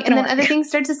 And then other things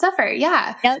start to suffer.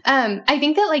 Yeah. Yep. I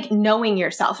think that like knowing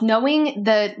yourself, knowing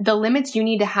the limits you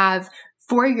need to have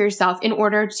for yourself in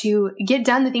order to get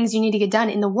done the things you need to get done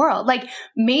in the world. Like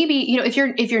maybe, if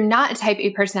you're not a type A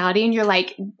personality and you're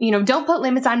like, don't put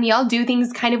limits on me, I'll do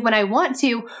things kind of when I want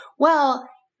to. Well,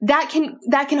 that can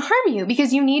harm you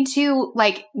because you need to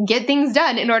like get things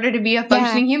done in order to be a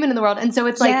functioning human in the world. And so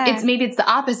it's like, it's the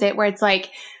opposite where it's like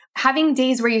having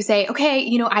days where you say,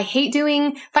 okay, I hate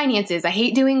doing finances. I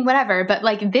hate doing whatever, but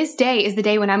like this day is the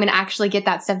day when I'm going to actually get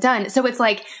that stuff done. So it's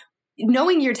like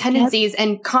knowing your tendencies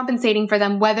and compensating for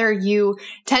them, whether you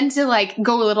tend to like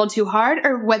go a little too hard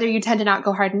or whether you tend to not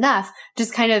go hard enough,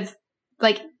 just kind of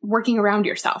like working around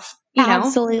yourself.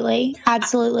 Absolutely.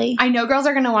 I know girls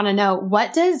are going to want to know,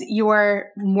 what does your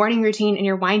morning routine and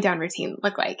your wind down routine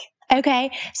look like? Okay.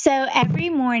 So every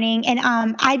morning, and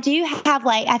I do have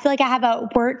I feel like I have a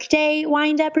work day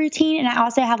wind up routine, and I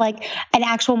also have like an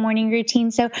actual morning routine.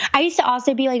 So I used to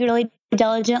also be like really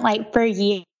diligent, like for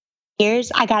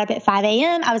years. I got up at 5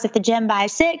 a.m. I was at the gym by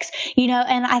 6,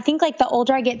 and I think like the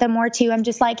older I get, the more too, I'm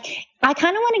just like, I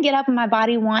kind of want to get up and my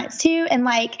body wants to. And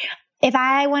like, if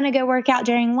I want to go work out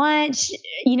during lunch,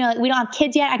 we don't have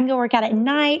kids yet, I can go work out at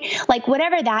night, like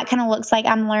whatever that kind of looks like,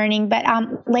 I'm learning. But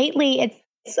lately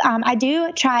I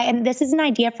do try, and this is an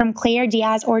idea from Claire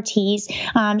Diaz-Ortiz.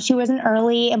 She was an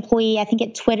early employee, I think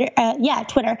at Twitter.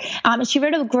 Twitter. She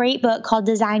wrote a great book called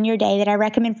Design Your Day that I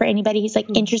recommend for anybody who's like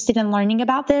interested in learning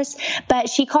about this. But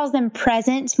she calls them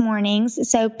present mornings.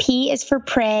 So P is for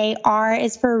pray, R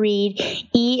is for read,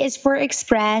 E is for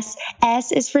express,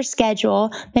 S is for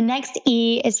schedule. The next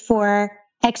E is for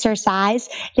exercise,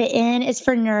 the N is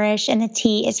for nourish, and the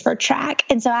T is for track.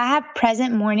 And so I have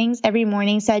present mornings every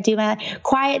morning. So I do my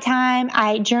quiet time,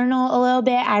 I journal a little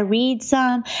bit, I read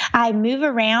some, I move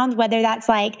around, whether that's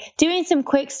like doing some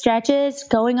quick stretches,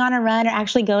 going on a run, or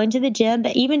actually going to the gym,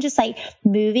 but even just like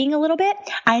moving a little bit.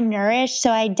 I nourish, so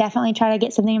I definitely try to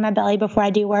get something in my belly before I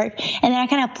do work. And then I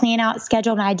kind of plan out,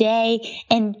 schedule my day,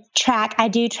 and track. I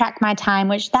do track my time,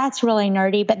 which that's really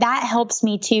nerdy, but that helps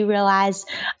me to realize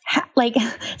like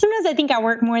sometimes I think I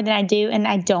work more than I do, and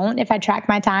I don't if I track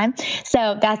my time.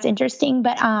 So that's interesting.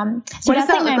 But what does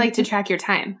that look like to track your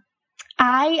time?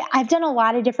 I've done a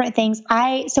lot of different things.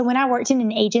 So when I worked in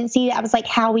an agency, that was like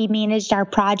how we managed our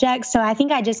projects. So I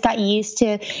think I just got used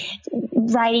to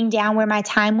writing down where my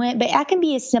time went, but that can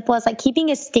be as simple as like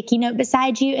keeping a sticky note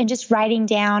beside you and just writing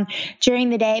down during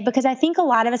the day. Because I think a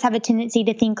lot of us have a tendency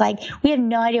to think like we have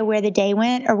no idea where the day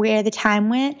went or where the time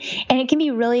went. And it can be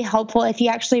really helpful if you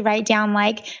actually write down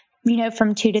like,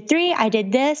 from 2 to 3, I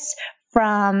did this.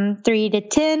 From 3 to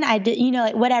 10, I did,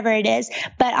 like whatever it is,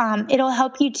 but it'll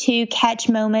help you to catch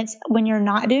moments when you're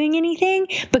not doing anything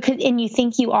and you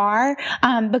think you are,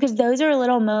 because those are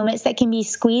little moments that can be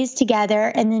squeezed together,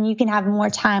 and then you can have more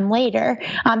time later.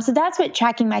 So that's what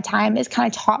tracking my time has kind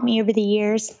of taught me over the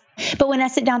years. But when I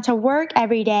sit down to work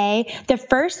every day, the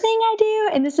first thing I do,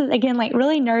 and this is again like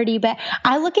really nerdy, but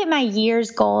I look at my year's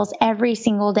goals every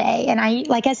single day. And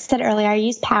like I said earlier, I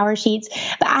use Power Sheets,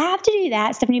 but I have to do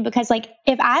that, Stephanie, because like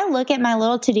if I look at my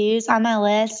little to-dos on my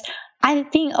list, I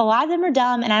think a lot of them are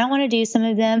dumb and I don't want to do some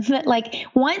of them. But like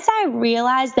once I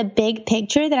realize the big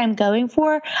picture that I'm going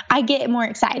for, I get more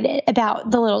excited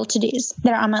about the little to-dos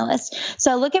that are on my list.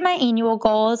 So I look at my annual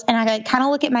goals and I kind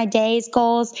of look at my day's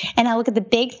goals and I look at the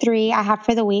big 3 I have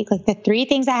for the week, like the 3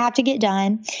 things I have to get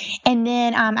done. And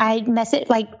then I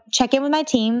check in with my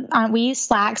team. We use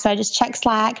Slack. So I just check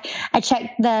Slack. I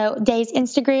check the day's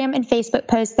Instagram and Facebook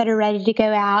posts that are ready to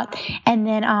go out. And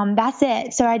then that's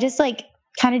it. So I just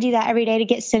kind of do that every day to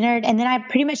get centered. And then I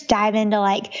pretty much dive into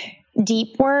like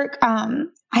deep work.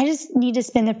 I just need to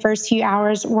spend the first few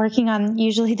hours working on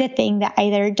usually the thing that I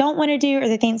either don't want to do or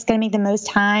the thing that's going to make the most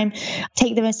time,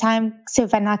 take the most time. So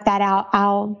if I knock that out,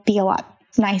 I'll be a lot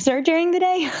nicer during the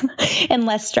day and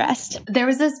less stressed. There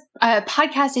was this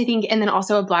podcast, I think, and then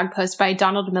also a blog post by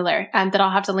Donald Miller that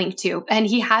I'll have to link to. And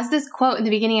he has this quote in the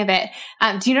beginning of it.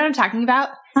 Do you know what I'm talking about?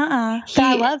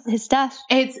 I love his stuff.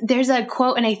 There's a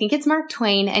quote, and I think it's Mark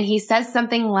Twain, and he says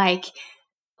something like,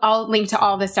 I'll link to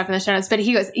all this stuff in the show notes, but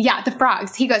he goes, yeah, the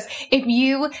frogs. He goes, if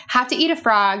you have to eat a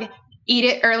frog, eat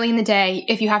it early in the day.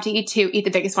 If you have to eat two, eat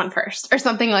the biggest one first or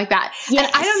something like that. Yes.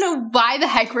 And I don't know why the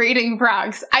heck we're eating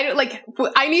frogs.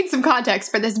 I need some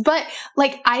context for this, but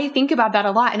like, I think about that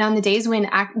a lot. And on the days when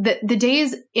the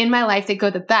days in my life that go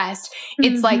the best,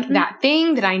 it's like that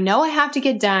thing that I know I have to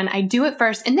get done. I do it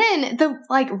first. And then the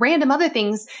like random other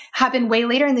things happen way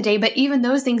later in the day. But even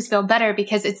those things feel better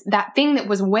because it's that thing that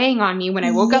was weighing on me when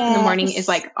I woke up in the morning is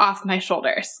like off my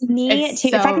shoulders. Me too.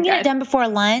 So if I can get it done before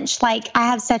lunch, like I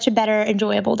have such a better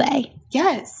enjoyable day.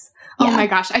 Yes. Oh my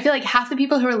gosh. I feel like half the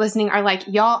people who are listening are like,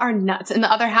 y'all are nuts. And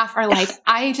the other half are like,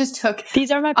 I just took these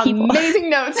are my people.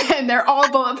 Amazing notes and they're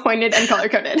all bullet pointed and color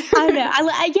coded. I know.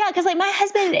 Cause like my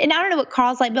husband, and I don't know what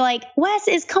Carl's like, but like Wes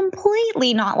is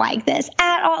completely not like this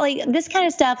at all. Like this kind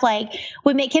of stuff like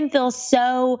would make him feel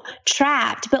so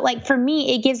trapped. But like for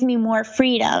me, it gives me more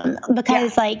freedom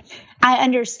because like I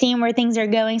understand where things are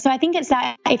going. So I think it's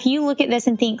that if you look at this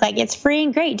and think like it's free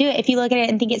and great, do it. If you look at it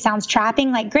and think it sounds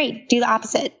trapping, like great, do the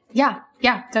opposite. Yeah.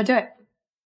 Don't do it.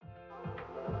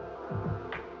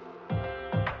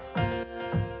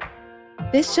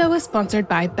 This show is sponsored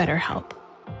by BetterHelp.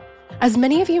 As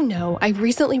many of you know, I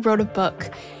recently wrote a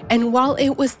book, and while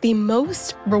it was the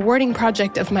most rewarding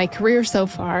project of my career so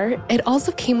far, it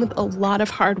also came with a lot of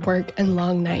hard work and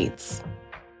long nights.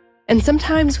 And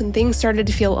sometimes when things started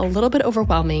to feel a little bit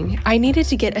overwhelming, I needed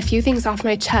to get a few things off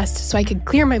my chest so I could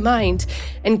clear my mind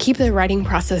and keep the writing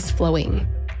process flowing.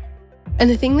 And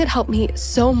the thing that helped me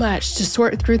so much to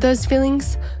sort through those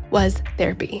feelings was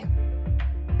therapy.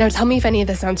 Now tell me if any of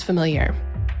this sounds familiar.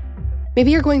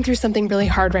 Maybe you're going through something really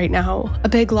hard right now, a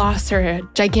big loss or a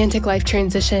gigantic life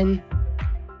transition.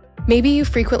 Maybe you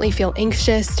frequently feel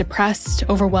anxious, depressed,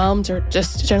 overwhelmed, or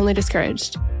just generally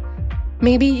discouraged.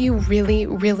 Maybe you really,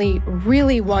 really,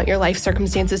 really want your life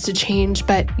circumstances to change,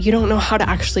 but you don't know how to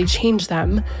actually change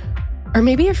them. Or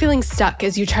maybe you're feeling stuck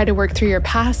as you try to work through your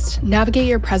past, navigate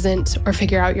your present, or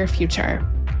figure out your future.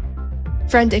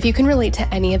 Friend, if you can relate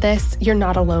to any of this, you're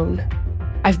not alone.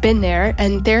 I've been there,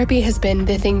 and therapy has been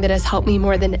the thing that has helped me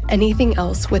more than anything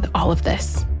else with all of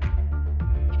this.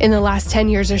 In the last 10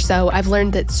 years or so, I've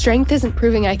learned that strength isn't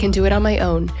proving I can do it on my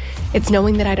own. It's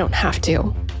knowing that I don't have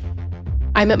to.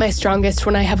 I'm at my strongest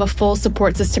when I have a full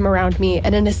support system around me,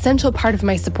 and an essential part of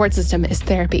my support system is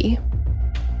therapy.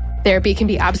 Therapy can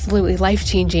be absolutely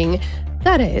life-changing.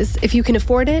 That is, if you can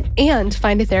afford it and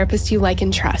find a therapist you like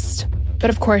and trust. But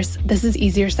of course, this is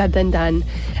easier said than done,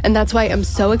 and that's why I'm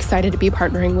so excited to be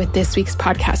partnering with this week's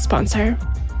podcast sponsor.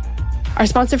 Our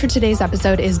sponsor for today's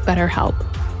episode is BetterHelp.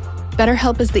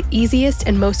 BetterHelp is the easiest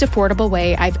and most affordable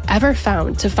way I've ever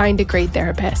found to find a great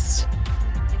therapist.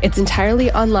 It's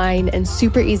entirely online and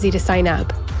super easy to sign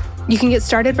up. You can get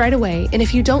started right away, and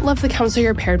if you don't love the counselor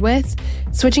you're paired with,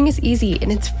 switching is easy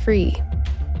and it's free.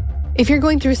 If you're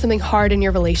going through something hard in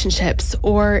your relationships,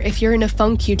 or if you're in a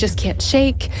funk you just can't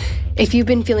shake, if you've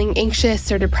been feeling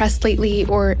anxious or depressed lately,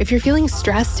 or if you're feeling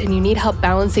stressed and you need help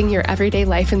balancing your everyday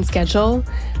life and schedule,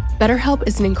 BetterHelp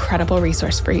is an incredible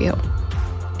resource for you.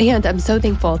 And I'm so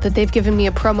thankful that they've given me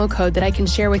a promo code that I can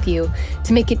share with you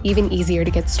to make it even easier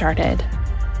to get started.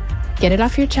 Get it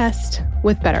off your chest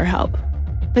with BetterHelp.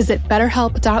 Visit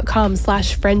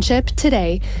betterhelp.com/friendship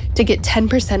today to get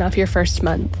 10% off your first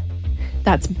month.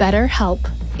 That's BetterHelp,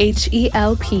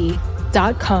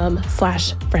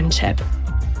 HELP.com/friendship.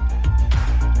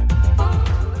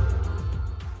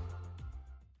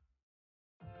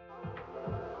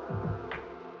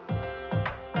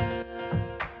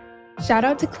 Shout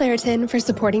out to Claritin for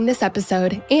supporting this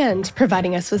episode and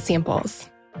providing us with samples.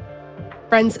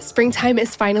 Friends, springtime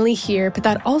is finally here, but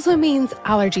that also means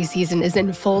allergy season is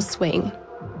in full swing.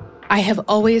 I have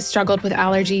always struggled with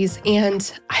allergies,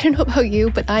 and I don't know about you,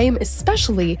 but I am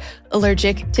especially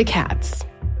allergic to cats.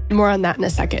 More on that in a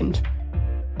second.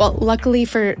 Well, luckily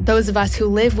for those of us who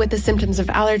live with the symptoms of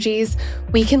allergies,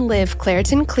 we can live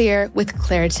Claritin Clear with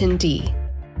Claritin D.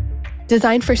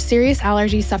 Designed for serious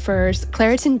allergy sufferers,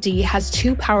 Claritin D has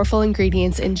 2 powerful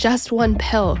ingredients in just one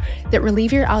pill that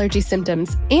relieve your allergy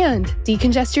symptoms and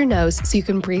decongest your nose so you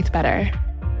can breathe better.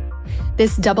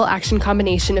 This double action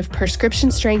combination of prescription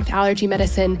strength allergy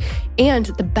medicine and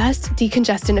the best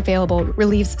decongestant available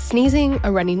relieves sneezing,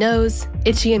 a runny nose,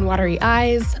 itchy and watery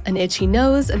eyes, an itchy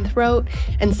nose and throat,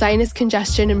 and sinus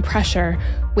congestion and pressure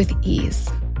with ease.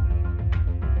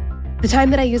 The time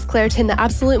that I use Claritin the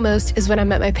absolute most is when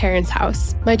I'm at my parents'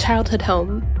 house, my childhood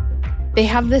home. They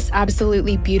have this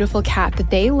absolutely beautiful cat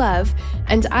that they love,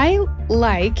 and I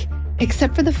like,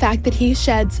 except for the fact that he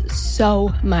sheds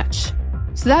so much.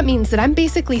 So that means that I'm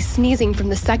basically sneezing from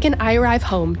the second I arrive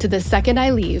home to the second I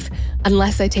leave,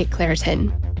 unless I take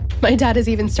Claritin. My dad has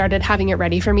even started having it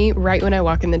ready for me right when I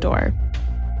walk in the door.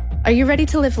 Are you ready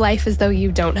to live life as though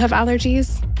you don't have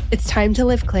allergies? It's time to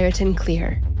live Claritin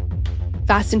Clear.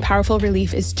 Fast and powerful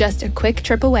relief is just a quick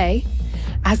trip away.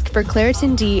 Ask for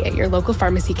Claritin D at your local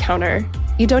pharmacy counter.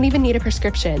 You don't even need a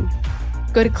prescription.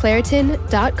 Go to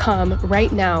Claritin.com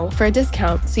right now for a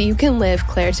discount so you can live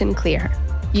Claritin Clear.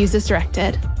 Use as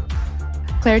directed.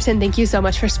 Claritin, thank you so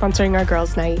much for sponsoring our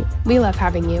girls' night. We love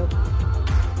having you.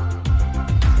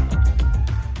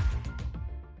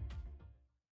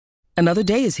 Another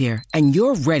day is here, and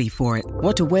you're ready for it.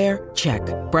 What to wear? Check.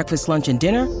 Breakfast, lunch, and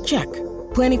dinner? Check.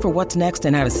 Planning for what's next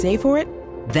and how to save for it?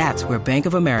 That's where Bank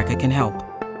of America can help.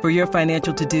 For your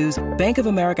financial to-dos, Bank of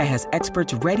America has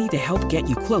experts ready to help get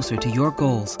you closer to your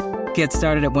goals. Get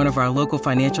started at one of our local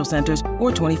financial centers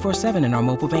or 24/7 in our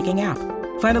mobile banking app.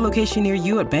 Find a location near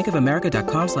you at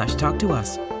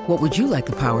bankofamerica.com/talktous. What would you like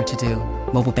the power to do?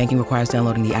 Mobile banking requires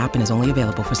downloading the app and is only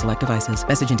available for select devices.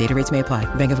 Message and data rates may apply.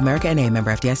 Bank of America N.A.,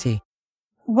 member FDIC.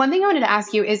 One thing I wanted to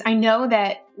ask you is I know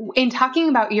that in talking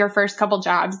about your first couple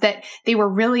jobs that they were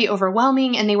really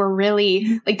overwhelming and they were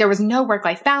really like there was no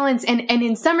work-life balance. And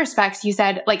in some respects you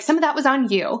said like some of that was on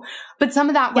you, but some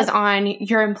of that was on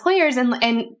your employers. And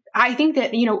I think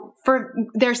that, you know,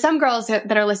 there's some girls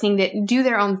that are listening that do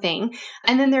their own thing.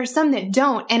 And then there's some that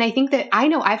don't. And I think that I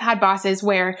know I've had bosses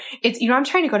where it's, you know, I'm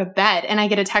trying to go to bed and I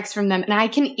get a text from them and I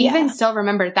can even still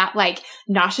remember that like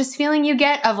nauseous feeling you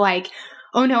get of like,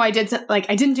 oh no, I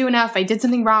didn't do enough. I did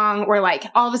something wrong. Or like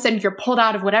all of a sudden you're pulled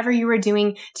out of whatever you were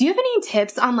doing. Do you have any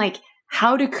tips on like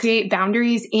how to create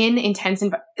boundaries in intense,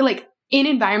 in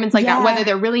environments like that, whether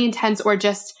they're really intense or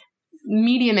just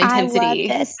medium intensity? I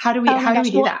love this. How do we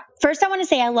do that? First, I want to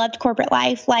say I loved corporate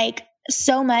life like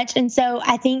so much. And so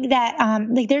I think that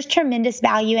there's tremendous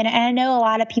value in it. And I know a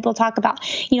lot of people talk about,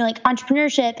 you know, like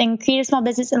entrepreneurship and creative small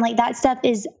business and like that stuff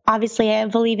is obviously I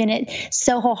believe in it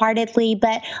so wholeheartedly.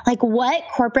 But like what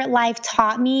corporate life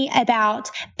taught me about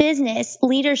business,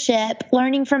 leadership,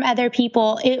 learning from other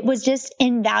people, it was just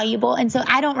invaluable. And so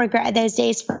I don't regret those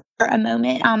days for a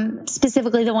moment,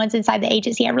 specifically the ones inside the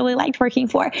agency I really liked working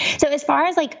for. So as far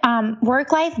as like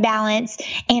work-life balance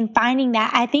and finding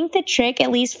that, I think the trick, at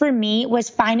least for me, was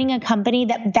finding a company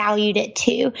that valued it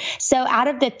too. So out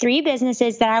of the 3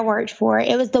 businesses that I worked for,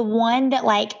 it was the one that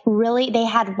like really, they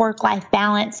had work-life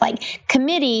balance, like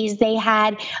committees, they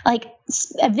had like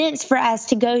events for us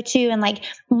to go to and like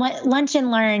lunch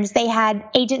and learns. They had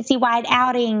agency-wide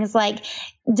outings, like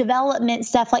development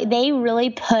stuff. Like they really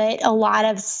put a lot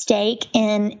of stake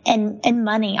in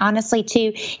money, honestly,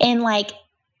 too, in like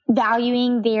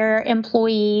valuing their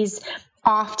employees'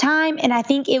 off time. And I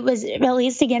think it was, at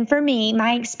least again for me,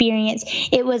 my experience,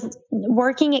 it was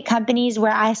working at companies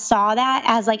where I saw that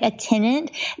as like a tenant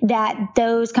that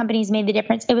those companies made the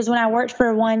difference. It was when I worked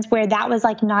for ones where that was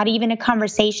like not even a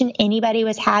conversation anybody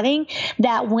was having,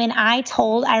 that when I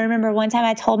remember one time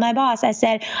I told my boss, I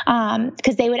said,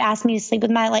 because they would ask me to sleep with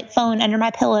my like phone under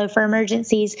my pillow for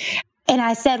emergencies. And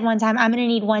I said one time, I'm going to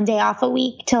need one day off a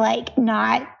week to like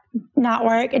not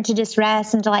work and to just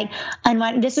rest and to like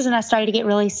unwind. This is when I started to get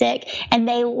really sick. And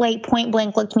they like point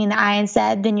blank looked me in the eye and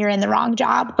said, then you're in the wrong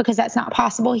job because that's not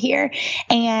possible here.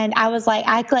 And I was like,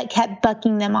 I like kept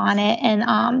bucking them on it. And,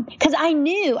 cause I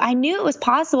knew it was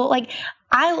possible. Like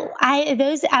I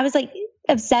was like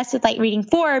obsessed with like reading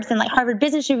Forbes and like Harvard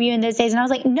Business Review in those days. And I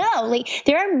was like, no, like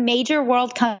there are major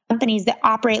world companies that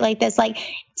operate like this. Like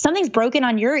something's broken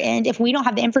on your end if we don't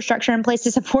have the infrastructure in place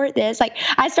to support this. Like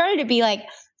I started to be like,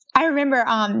 I remember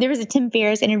there was a Tim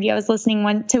Ferriss interview I was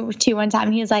listening to one time.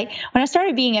 And he was like, when I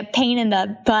started being a pain in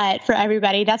the butt for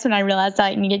everybody, that's when I realized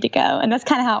I needed to go. And that's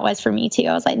kind of how it was for me too.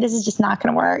 I was like, this is just not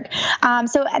going to work.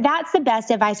 So that's the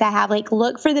best advice I have. Like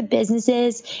look for the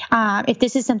businesses. If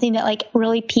this is something that like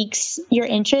really piques your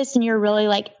interest and you're really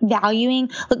like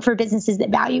valuing, look for businesses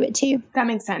that value it too. That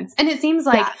makes sense. And it seems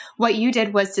like what you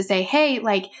did was to say, hey,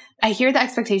 like I hear the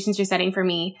expectations you're setting for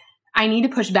me. I need to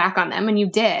push back on them. And you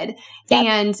did. Yep.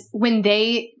 And when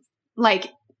they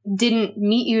like didn't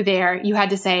meet you there, you had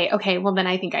to say, okay, well then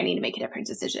I think I need to make a different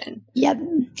decision. Yep.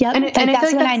 And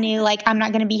that's when I knew like, I'm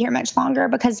not going to be here much longer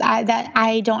because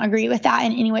I don't agree with that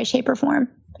in any way, shape or form.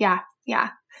 Yeah. Yeah.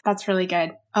 That's really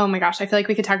good. Oh my gosh. I feel like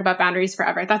we could talk about boundaries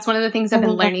forever. That's one of the things I've been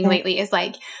learning lately is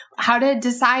like how to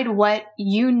decide what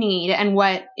you need and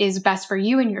what is best for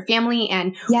you and your family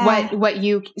and what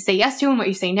you say yes to and what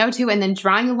you say no to, and then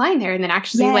drawing a line there and then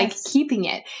actually like keeping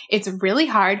it. It's really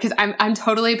hard because I'm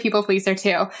totally a people pleaser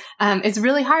too. It's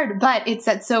really hard, but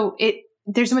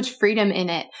there's so much freedom in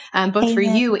it, both for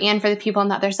you and for the people on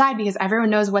the other side, because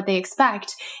everyone knows what they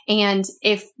expect. And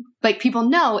if like people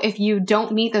know, if you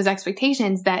don't meet those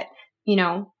expectations that,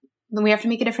 then we have to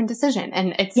make a different decision.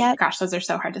 And it's, gosh, those are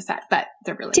so hard to set, but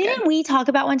they're really good. Didn't we talk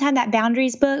about one time that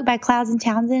Boundaries book by Clouds and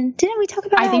Townsend? Didn't we talk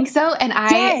about that? I think so. And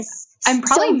I'm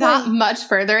probably not much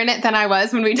further in it than I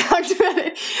was when we talked about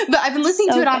it, but I've been listening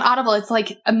to it on Audible. It's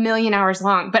like 1,000,000 hours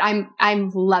long, but I'm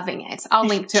loving it. I'll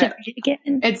link to it.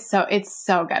 It's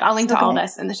so good. I'll link to all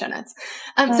this in the show notes.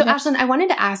 So Ashlyn, I wanted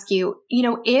to ask you,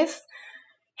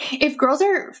 if girls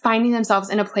are finding themselves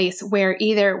in a place where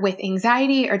either with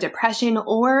anxiety or depression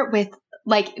or with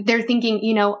like, they're thinking,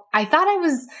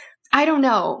 I don't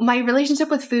know, my relationship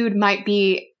with food might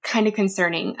be kind of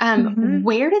concerning.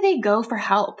 Where do they go for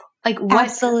help? Like where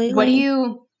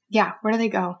do they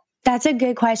go? That's a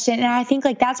good question. And I think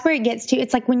like that's where it gets to.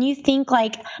 It's like when you think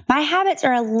like my habits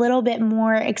are a little bit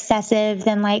more excessive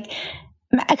than like,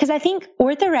 because I think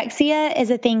orthorexia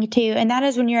is a thing too. And that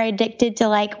is when you're addicted to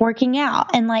like working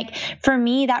out. And like for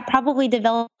me, that probably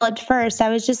developed first. I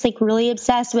was just like really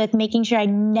obsessed with making sure I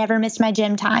never missed my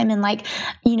gym time and like,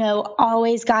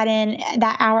 always got in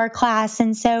that hour class.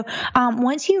 And so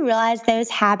once you realize those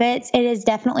habits, it is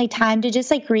definitely time to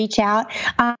just like reach out.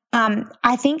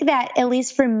 I think that at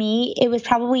least for me, it was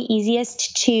probably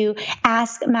easiest to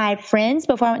ask my friends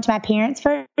before I went to my parents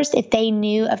first if they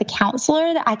knew of a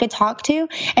counselor that I could talk to.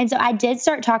 And so I did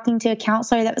start talking to a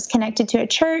counselor that was connected to a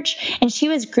church, and she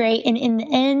was great. And in the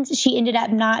end, she ended up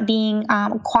not being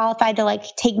qualified to like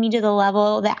take me to the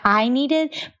level that I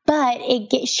needed. But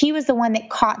she was the one that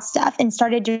caught stuff and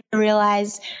started to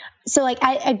realize. So like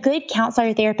a good counselor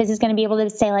or therapist is going to be able to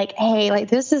say like, hey, like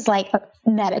this is like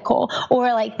medical,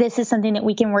 or like this is something that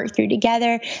we can work through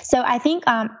together. So I think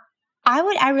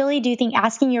I really do think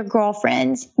asking your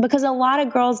girlfriends, because a lot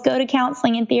of girls go to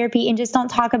counseling and therapy and just don't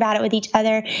talk about it with each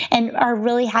other and are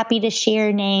really happy to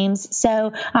share names.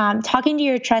 So talking to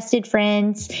your trusted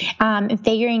friends and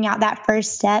figuring out that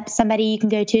first step, somebody you can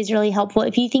go to, is really helpful.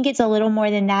 If you think it's a little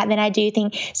more than that, then I do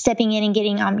think stepping in and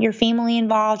getting your family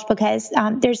involved, because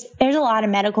there's a lot of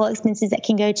medical expenses that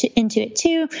can go into it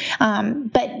too.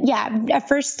 But yeah, a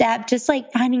first step, just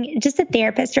like finding just a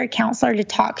therapist or a counselor to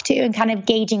talk to and kind of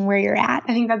gauging where you're at.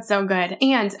 I think that's so good.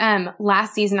 And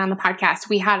last season on the podcast,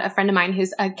 we had a friend of mine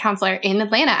who's a counselor in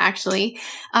Atlanta, actually,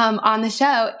 on the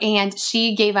show. And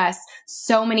she gave us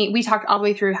we talked all the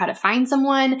way through how to find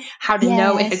someone, how to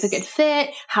know if it's a good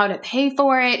fit, how to pay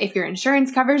for it, if your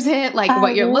insurance covers it, like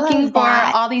what you're looking for,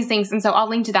 all these things. And so I'll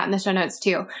link to that in the show notes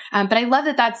too. But I love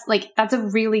that that's a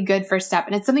really good first step.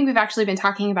 And it's something we've actually been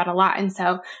talking about a lot. And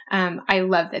so I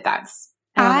love that that's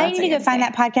I need to go find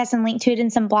that podcast and link to it in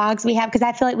some blogs we have, because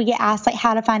I feel like we get asked like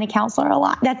how to find a counselor a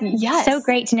lot. That's so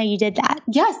great to know you did that.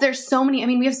 Yes, there's so many. I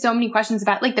mean, we have so many questions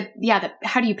about like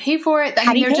how do you pay for it?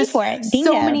 How do you pay for it?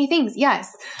 So many things.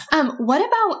 Yes. What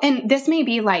about, and this may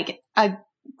be like a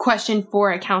question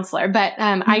for a counselor, but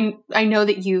I know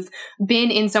that you've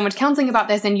been in so much counseling about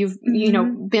this, and you've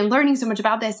been learning so much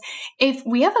about this. If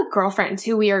we have a girlfriend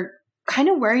who we are kind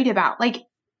of worried about, like,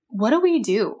 what do we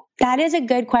do? That is a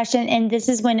good question. And this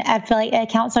is when I feel like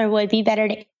a counselor would be better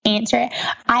to answer it.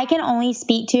 I can only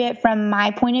speak to it from my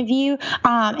point of view,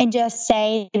 and just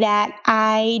say that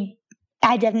I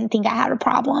didn't think I had a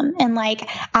problem. And like,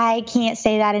 I can't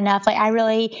say that enough. Like, I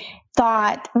really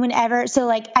thought so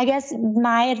like, I guess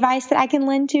my advice that I can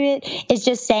lend to it is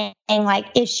just saying like,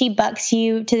 if she bucks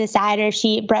you to the side or if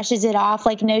she brushes it off,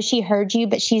 like, no, she heard you,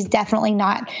 but she's definitely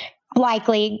not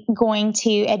likely going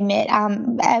to admit.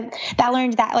 I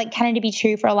learned that like kind of to be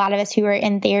true for a lot of us who are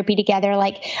in therapy together.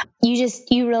 Like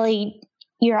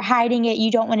you're hiding it. You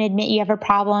don't want to admit you have a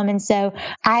problem. And so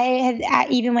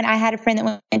even when I had a friend that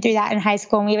went through that in high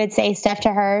school and we would say stuff to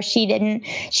her, she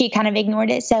kind of ignored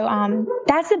it. So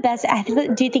that's the best. I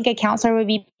do think a counselor would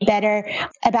be better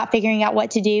about figuring out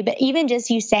what to do. But even just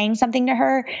you saying something to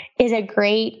her is a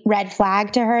great red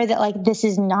flag to her that like, this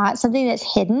is not something that's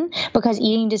hidden, because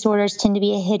eating disorders tend to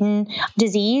be a hidden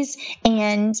disease.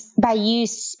 And by you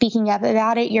speaking up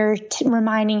about it, you're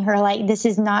reminding her like, this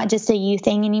is not just a you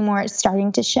thing anymore. It's starting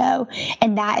going to show.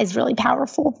 And that is really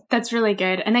powerful. That's really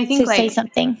good. And I think so say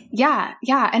something. Yeah.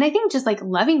 Yeah. And I think just like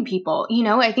loving people,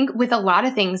 I think with a lot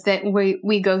of things that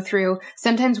we go through,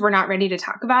 sometimes we're not ready to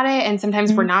talk about it. And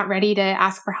sometimes we're not ready to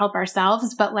ask for help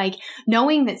ourselves, but like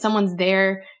knowing that someone's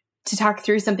there to talk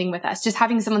through something with us, just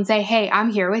having someone say, hey, I'm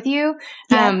here with you.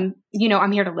 Yeah.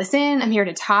 I'm here to listen. I'm here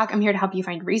to talk. I'm here to help you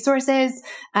find resources.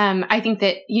 I think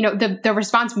that, the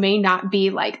response may not be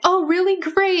like, oh, really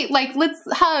great. Like, let's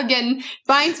hug and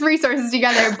find some resources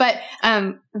together. But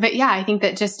yeah, I think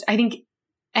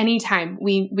anytime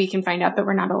we can find out that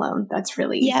we're not alone, that's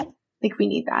really, like we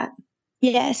need that.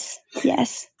 Yes.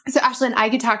 Yes. So Ashlyn, I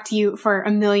could talk to you for a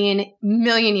million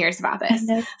years about this.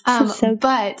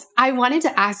 But I wanted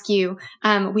to ask you,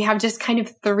 we have just kind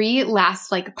of 3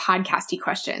 last like podcasty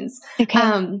questions. Okay.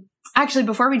 Actually,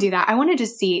 before we do that, I want to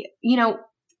just see,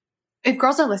 if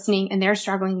girls are listening and they're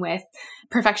struggling with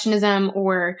perfectionism,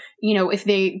 or,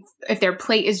 if their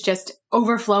plate is just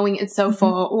overflowing and so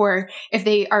full, or if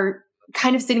they are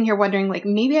kind of sitting here wondering like,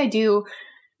 maybe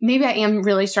I am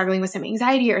really struggling with some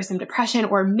anxiety or some depression,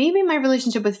 or maybe my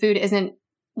relationship with food isn't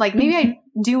like, maybe I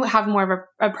do have more of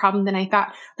a problem than I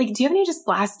thought. Like, do you have any just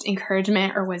last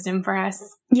encouragement or wisdom for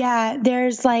us? Yeah,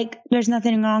 there's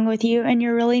nothing wrong with you and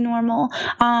you're really normal.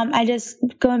 I just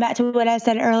going back to what I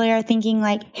said earlier, thinking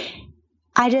like,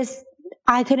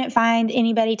 I couldn't find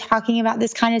anybody talking about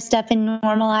this kind of stuff and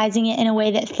normalizing it in a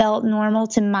way that felt normal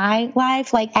to my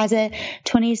life. Like as a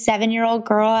 27-year-old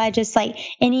girl, I just like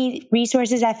any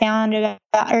resources I found about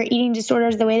or eating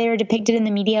disorders, the way they were depicted in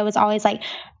the media was always like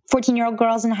 14-year-old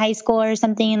girls in high school or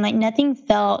something. And like nothing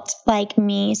felt like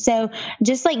me. So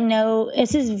just like, no,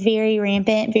 this is very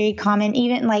rampant, very common,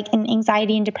 even like in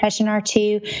anxiety and depression are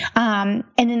too. And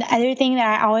then the other thing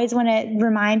that I always want to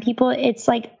remind people, it's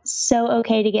like so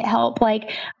okay to get help. Like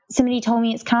somebody told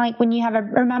me it's kind of like when you have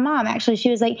or my mom actually,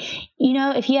 she was like,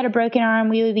 if you had a broken arm,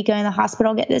 we would be going to the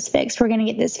hospital, get this fixed. We're going to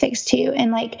get this fixed too.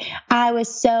 And like, I was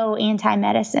so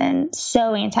anti-medicine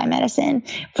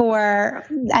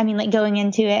like going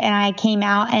into it, and I came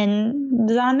out and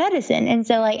was on medicine. And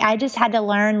so like, I just had to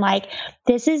learn like,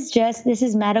 this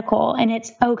is medical and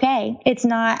it's okay.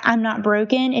 I'm not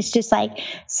broken. It's just like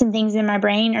some things in my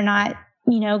brain are not,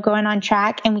 going on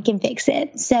track, and we can fix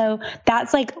it. So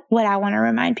that's like what I want to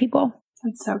remind people.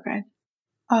 That's so good.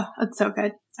 Oh, that's so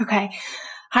good. Okay.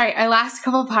 All right. Our last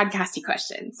couple of podcasty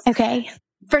questions. Okay.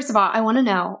 First of all, I want to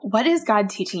know, what is God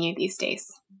teaching you these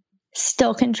days?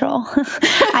 Still control.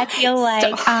 I feel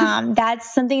like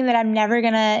that's something that I'm never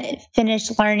going to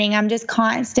finish learning. I'm just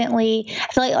constantly,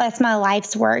 I feel like that's my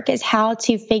life's work, is how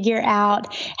to figure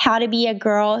out how to be a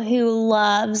girl who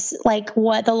loves like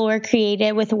what the Lord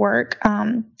created with work.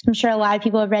 I'm sure a lot of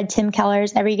people have read Tim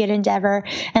Keller's Every Good Endeavor,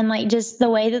 and like just the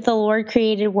way that the Lord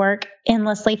created work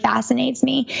endlessly fascinates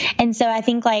me. And so I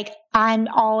think like I'm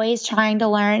always trying to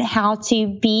learn how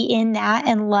to be in that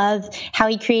and love how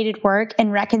he created work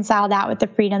and reconcile that with the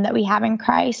freedom that we have in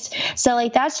Christ. So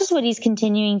like, that's just what he's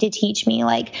continuing to teach me,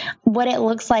 like what it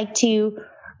looks like to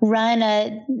run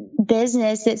a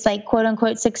business that's like quote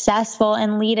unquote successful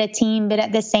and lead a team, but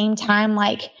at the same time,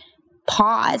 like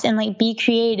pause and like be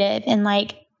creative and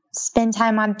like spend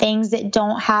time on things that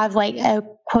don't have like a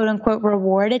quote unquote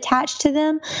reward attached to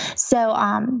them. So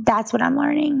that's what I'm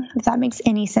learning, if that makes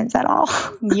any sense at all.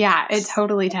 Yeah, it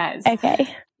totally does. Okay.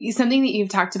 Something that you've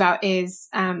talked about is,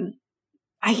 I'm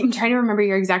trying to remember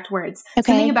your exact words.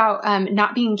 Okay. Something about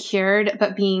not being cured,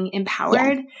 but being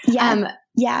empowered.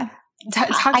 Yeah.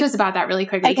 Talk to us about that really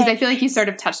quickly, because I feel like you sort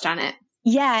of touched on it.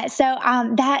 Yeah. So,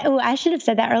 I should have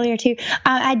said that earlier too.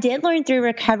 I did learn through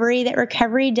recovery that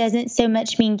recovery doesn't so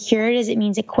much mean cured as it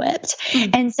means equipped. Mm-hmm.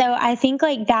 And so I think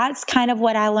like that's kind of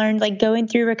what I learned, like going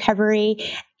through recovery.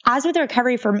 As with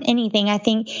recovery from anything, I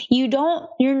think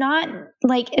you're not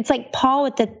like, it's like Paul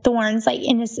with the thorns, like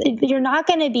it's not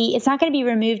going to be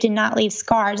removed and not leave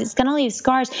scars. It's going to leave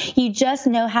scars. You just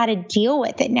know how to deal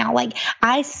with it now. Like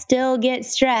I still get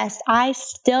stressed. I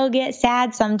still get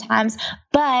sad sometimes,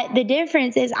 but the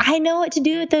difference is I know what to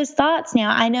do with those thoughts now.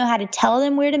 I know how to tell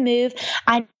them where to move.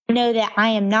 I know that I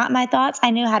am not my thoughts. I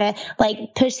know how to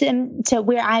like push them to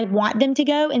where I want them to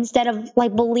go, instead of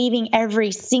like believing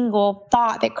every single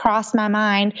thought that crossed my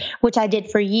mind, which I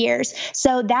did for years.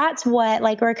 So that's what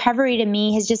like recovery to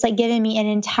me has just like given me an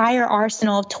entire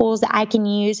arsenal of tools that I can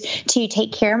use to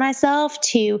take care of myself,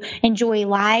 to enjoy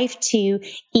life, to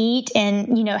eat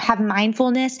and, have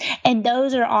mindfulness. And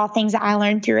those are all things that I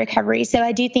learned through recovery. So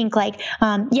I do think like,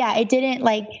 it didn't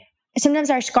like, sometimes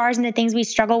our scars and the things we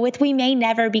struggle with, we may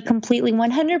never be completely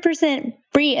 100%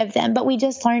 free of them, but we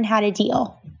just learn how to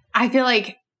deal. I feel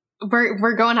like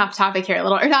we're going off topic here a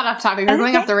little, or not off topic. We're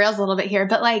going off the rails a little bit here,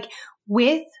 but like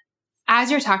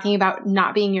as you're talking about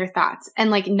not being your thoughts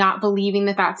and like not believing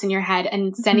the thoughts in your head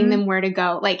and sending them where to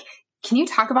go, like, can you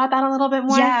talk about that a little bit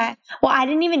more? Yeah. Well, I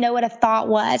didn't even know what a thought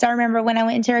was. I remember when I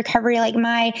went into recovery, like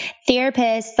my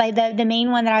therapist, like the main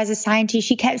one that I was assigned to,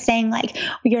 she kept saying like,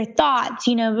 your thoughts,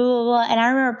 blah, blah, blah. And I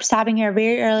remember stopping her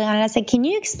very early on and I said, can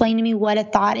you explain to me what a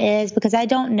thought is? Because I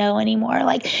don't know anymore.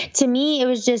 Like to me, it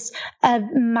was just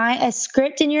a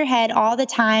script in your head all the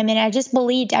time. And I just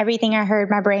believed everything I heard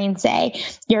my brain say.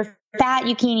 You're fat,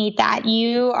 you can't eat that.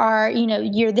 You are,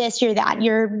 you're this, you're that,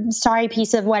 you're sorry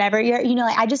piece of whatever.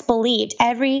 Like I just believed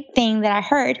everything that I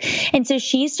heard. And so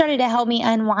she started to help me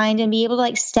unwind and be able to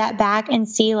like step back and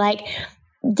see like,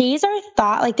 these are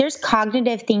like there's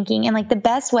cognitive thinking and like the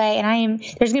best way. And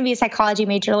there's going to be a psychology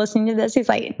major listening to this who's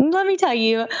like, let me tell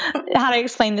you how to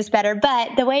explain this better.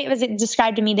 But the way it was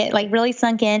described to me that like really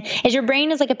sunk in is your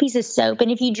brain is like a piece of soap. And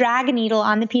if you drag a needle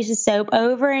on the piece of soap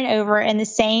over and over in the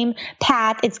same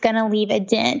path, it's going to leave a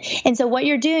dent. And so what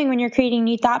you're doing when you're creating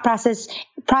new thought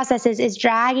processes is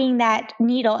dragging that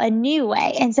needle a new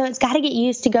way. And so it's got to get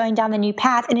used to going down the new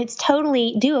path, and it's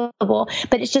totally doable,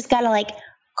 but it's just got to like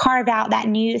carve out that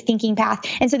new thinking path.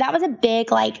 And so that was a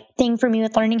big like thing for me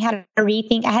with learning how to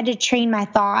rethink. I had to train my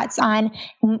thoughts on,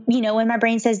 when my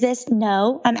brain says this,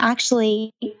 no, I'm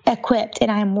actually equipped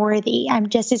and I'm worthy. I'm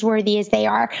just as worthy as they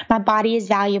are. My body is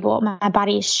valuable. My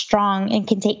body is strong and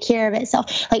can take care of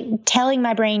itself. Like telling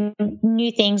my brain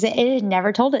new things that it had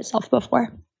never told itself before.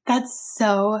 That's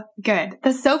so good.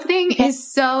 The soap thing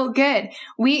is so good.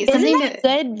 Isn't that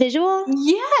good visual?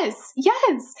 Yes.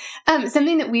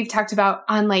 Something that we've talked about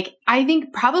on like, I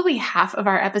think probably half of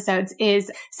our episodes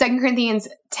is 2 Corinthians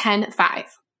 10:5.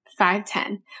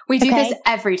 5:10. We do this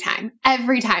every time.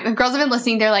 If girls have been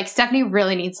listening, they're like, Stephanie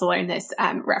really needs to learn this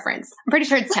reference. I'm pretty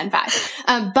sure it's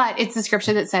 10:5. But it's the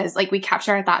scripture that says like we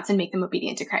capture our thoughts and make them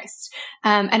obedient to Christ.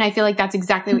 And I feel like that's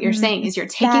exactly what you're saying is you're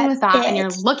taking the thought and you're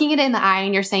looking it in the eye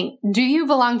and you're saying, do you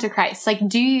belong to Christ? Like,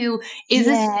 is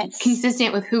this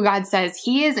consistent with who God says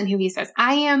he is and who he says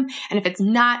I am? And if it's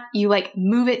not, you like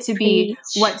move it to be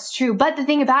what's true. But the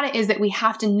thing about it is that we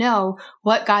have to know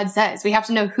what God says. We have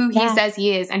to know who he says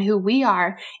he is and who we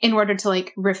are in order to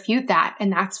like refute that. And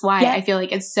that's why I feel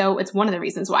like it's one of the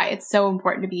reasons why it's so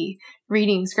important to be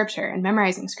reading scripture and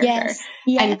memorizing scripture.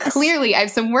 Yes. And clearly I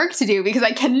have some work to do because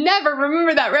I can never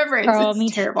remember that reference. It's me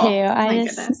terrible.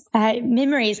 Goodness.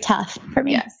 Memory is tough for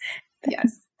me.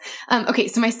 Yes. Okay.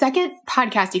 So my second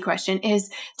podcasty question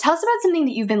is, tell us about something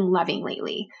that you've been loving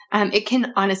lately. It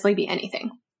can honestly be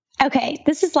anything. Okay,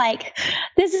 this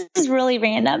is really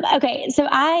random. Okay, so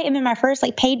I am in my first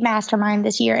like paid mastermind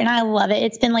this year and I love it.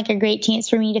 It's been like a great chance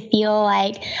for me to feel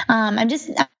like I'm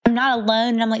not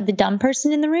alone and I'm like the dumb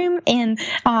person in the room. And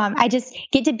I just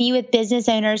get to be with business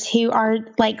owners who are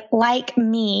like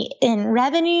me in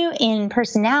revenue, in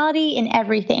personality, in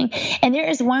everything. And there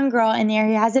is one girl in there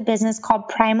who has a business called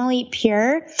Primally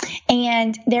Pure,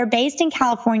 and they're based in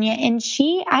California. And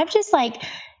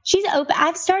she's open.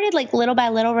 I've started like little by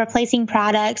little replacing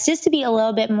products just to be a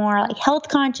little bit more like health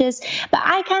conscious, but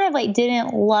I kind of like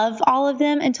didn't love all of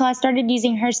them until I started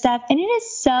using her stuff, and it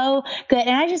is so good.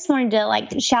 And I just wanted to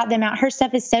like shout them out. Her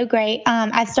stuff is so great.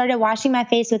 I've started washing my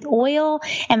face with oil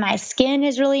and my skin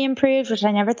has really improved, which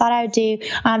I never thought I would do.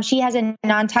 She has a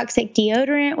non-toxic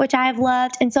deodorant, which I've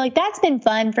loved. And so like, that's been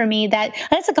fun for me.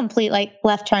 That's a complete like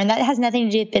left turn. That has nothing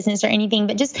to do with business or anything,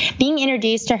 but just being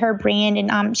introduced to her brand.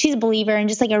 And she's a believer and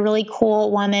just like a really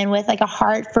cool woman with like a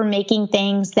heart for making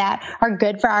things that are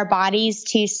good for our bodies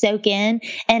to soak in.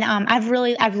 And I've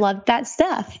loved that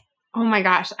stuff. Oh my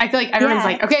gosh. I feel like everyone's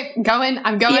like, okay, I'm going,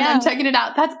 I'm checking it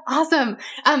out. That's awesome.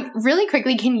 Really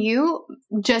quickly, can you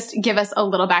just give us a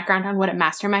little background on what a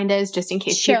mastermind is, just in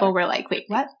case people were like, wait,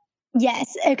 what?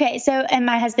 Yes. Okay. So, and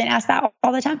my husband asks that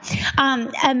all the time.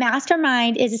 A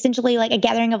mastermind is essentially like a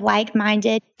gathering of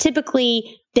like-minded,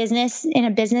 typically in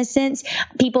a business sense,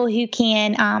 people who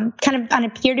can kind of on a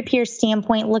peer-to-peer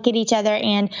standpoint look at each other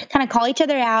and kind of call each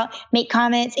other out, make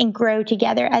comments, and grow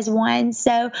together as one.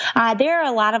 So there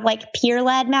are a lot of like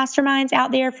peer-led masterminds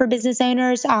out there for business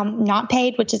owners, not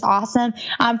paid, which is awesome.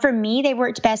 For me, they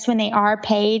worked best when they are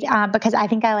paid because I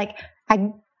think I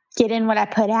get in what I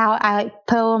put out. I like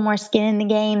put a little more skin in the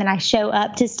game and I show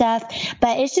up to stuff.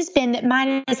 But it's just been that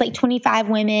mine is like 25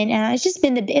 women, and it's just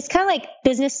been it's kind of like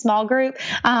business small group.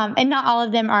 And not all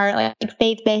of them are like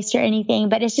faith-based or anything,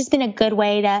 but it's just been a good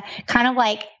way to kind of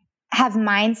like have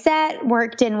mindset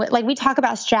worked in with, like, we talk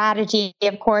about strategy,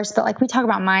 of course, but like we talk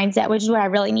about mindset, which is what I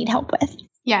really need help with.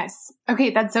 Yes.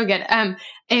 Okay, that's so good.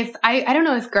 If I don't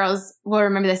know if girls will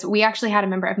remember this. We actually had a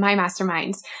member of my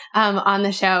masterminds on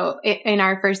the show in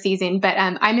our first season, but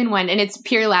I'm in one, and it's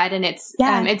peer led, and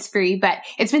it's free, but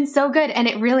it's been so good, and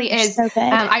it really is. So good.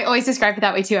 I always describe it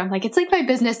that way too. I'm like, it's like my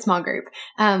business small group,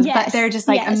 but they're just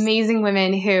like amazing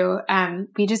women who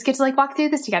we just get to like walk through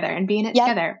this together and be in it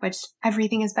together, which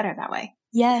everything is better that way.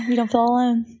 Yeah, you don't feel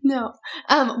alone. No.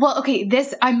 Well, okay,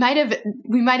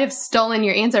 we might have stolen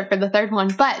your answer for the third one,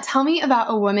 but tell me about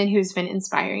a woman who's been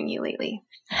inspiring you lately.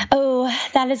 Oh,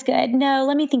 that is good. No,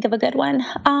 let me think of a good one.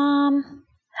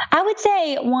 I would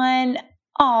say one,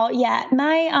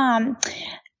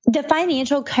 the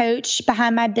financial coach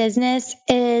behind my business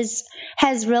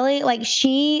has really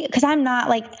because I'm not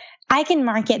I can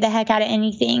market the heck out of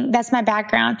anything. That's my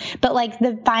background. But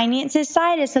the finances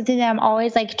side is something that I'm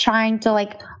always trying to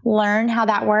learn how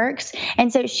that works.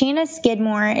 And so Shanna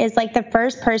Skidmore is the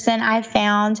first person I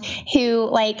found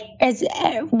who is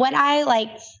what I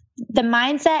the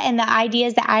mindset and the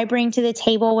ideas that I bring to the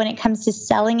table when it comes to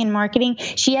selling and marketing.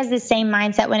 She has the same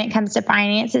mindset when it comes to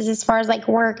finances, as far as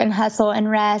work and hustle and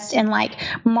rest and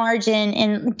margin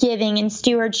and giving and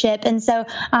stewardship. And so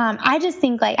I just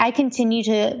think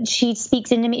she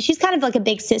speaks into me. She's kind of like a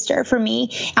big sister for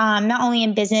me, not only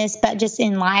in business, but just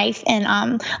in life.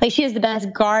 And she has the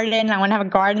best garden. I want to have a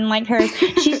garden like hers.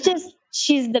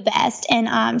 She's the best.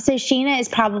 And so Sheena is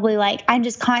probably I'm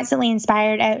just constantly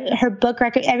inspired at her book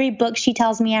record. Every book she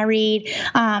tells me I read,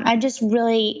 I'm just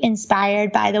really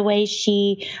inspired by the way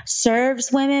she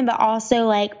serves women, but also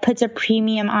puts a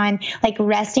premium on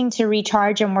resting to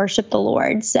recharge and worship the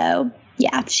Lord. So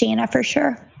yeah, Sheena for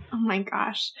sure. Oh my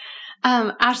gosh.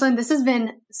 Ashlyn, this has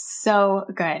been so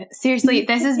good. Seriously,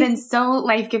 this has been so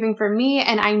life-giving for me.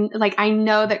 And I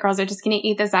know that girls are just going to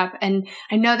eat this up, and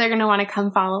I know they're going to want to come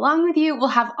follow along with you. We'll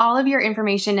have all of your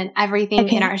information and everything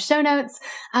in our show notes.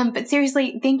 But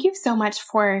seriously, thank you so much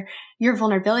for your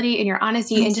vulnerability and your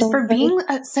honesty and just for being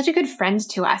such a good friend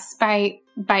to us by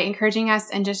encouraging us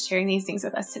and just sharing these things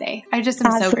with us today. I just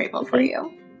am so grateful for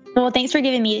you. Well, thanks for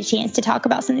giving me the chance to talk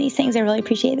about some of these things. I really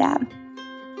appreciate that.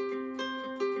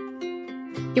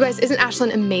 You guys, isn't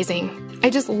Ashlyn amazing? I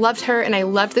just loved her, and I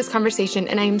loved this conversation,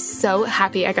 and I am so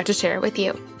happy I got to share it with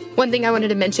you. One thing I wanted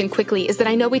to mention quickly is that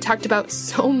I know we talked about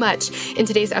so much in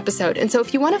today's episode, and so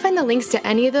if you want to find the links to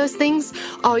any of those things,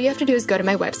 all you have to do is go to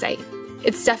my website.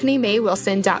 It's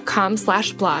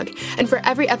stephaniemaywilson.com/blog, and for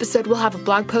every episode, we'll have a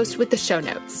blog post with the show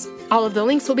notes. All of the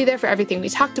links will be there for everything we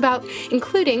talked about,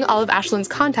 including all of Ashlyn's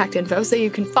contact info, so you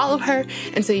can follow her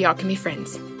and so y'all can be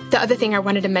friends. The other thing I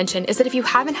wanted to mention is that if you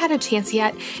haven't had a chance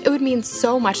yet, it would mean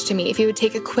so much to me if you would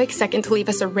take a quick second to leave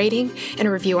us a rating and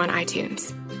a review on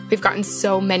iTunes. We've gotten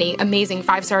so many amazing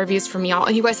 5-star reviews from y'all,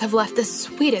 and you guys have left the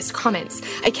sweetest comments.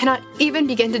 I cannot even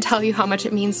begin to tell you how much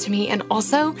it means to me, and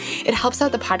also, it helps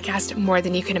out the podcast more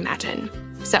than you can imagine.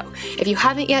 So, if you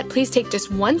haven't yet, please take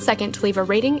just 1 second to leave a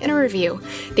rating and a review.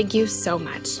 Thank you so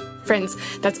much. Friends,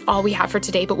 that's all we have for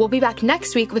today, but we'll be back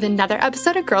next week with another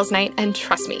episode of Girls Night, and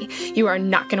trust me, you are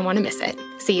not going to want to miss it.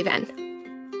 See you then.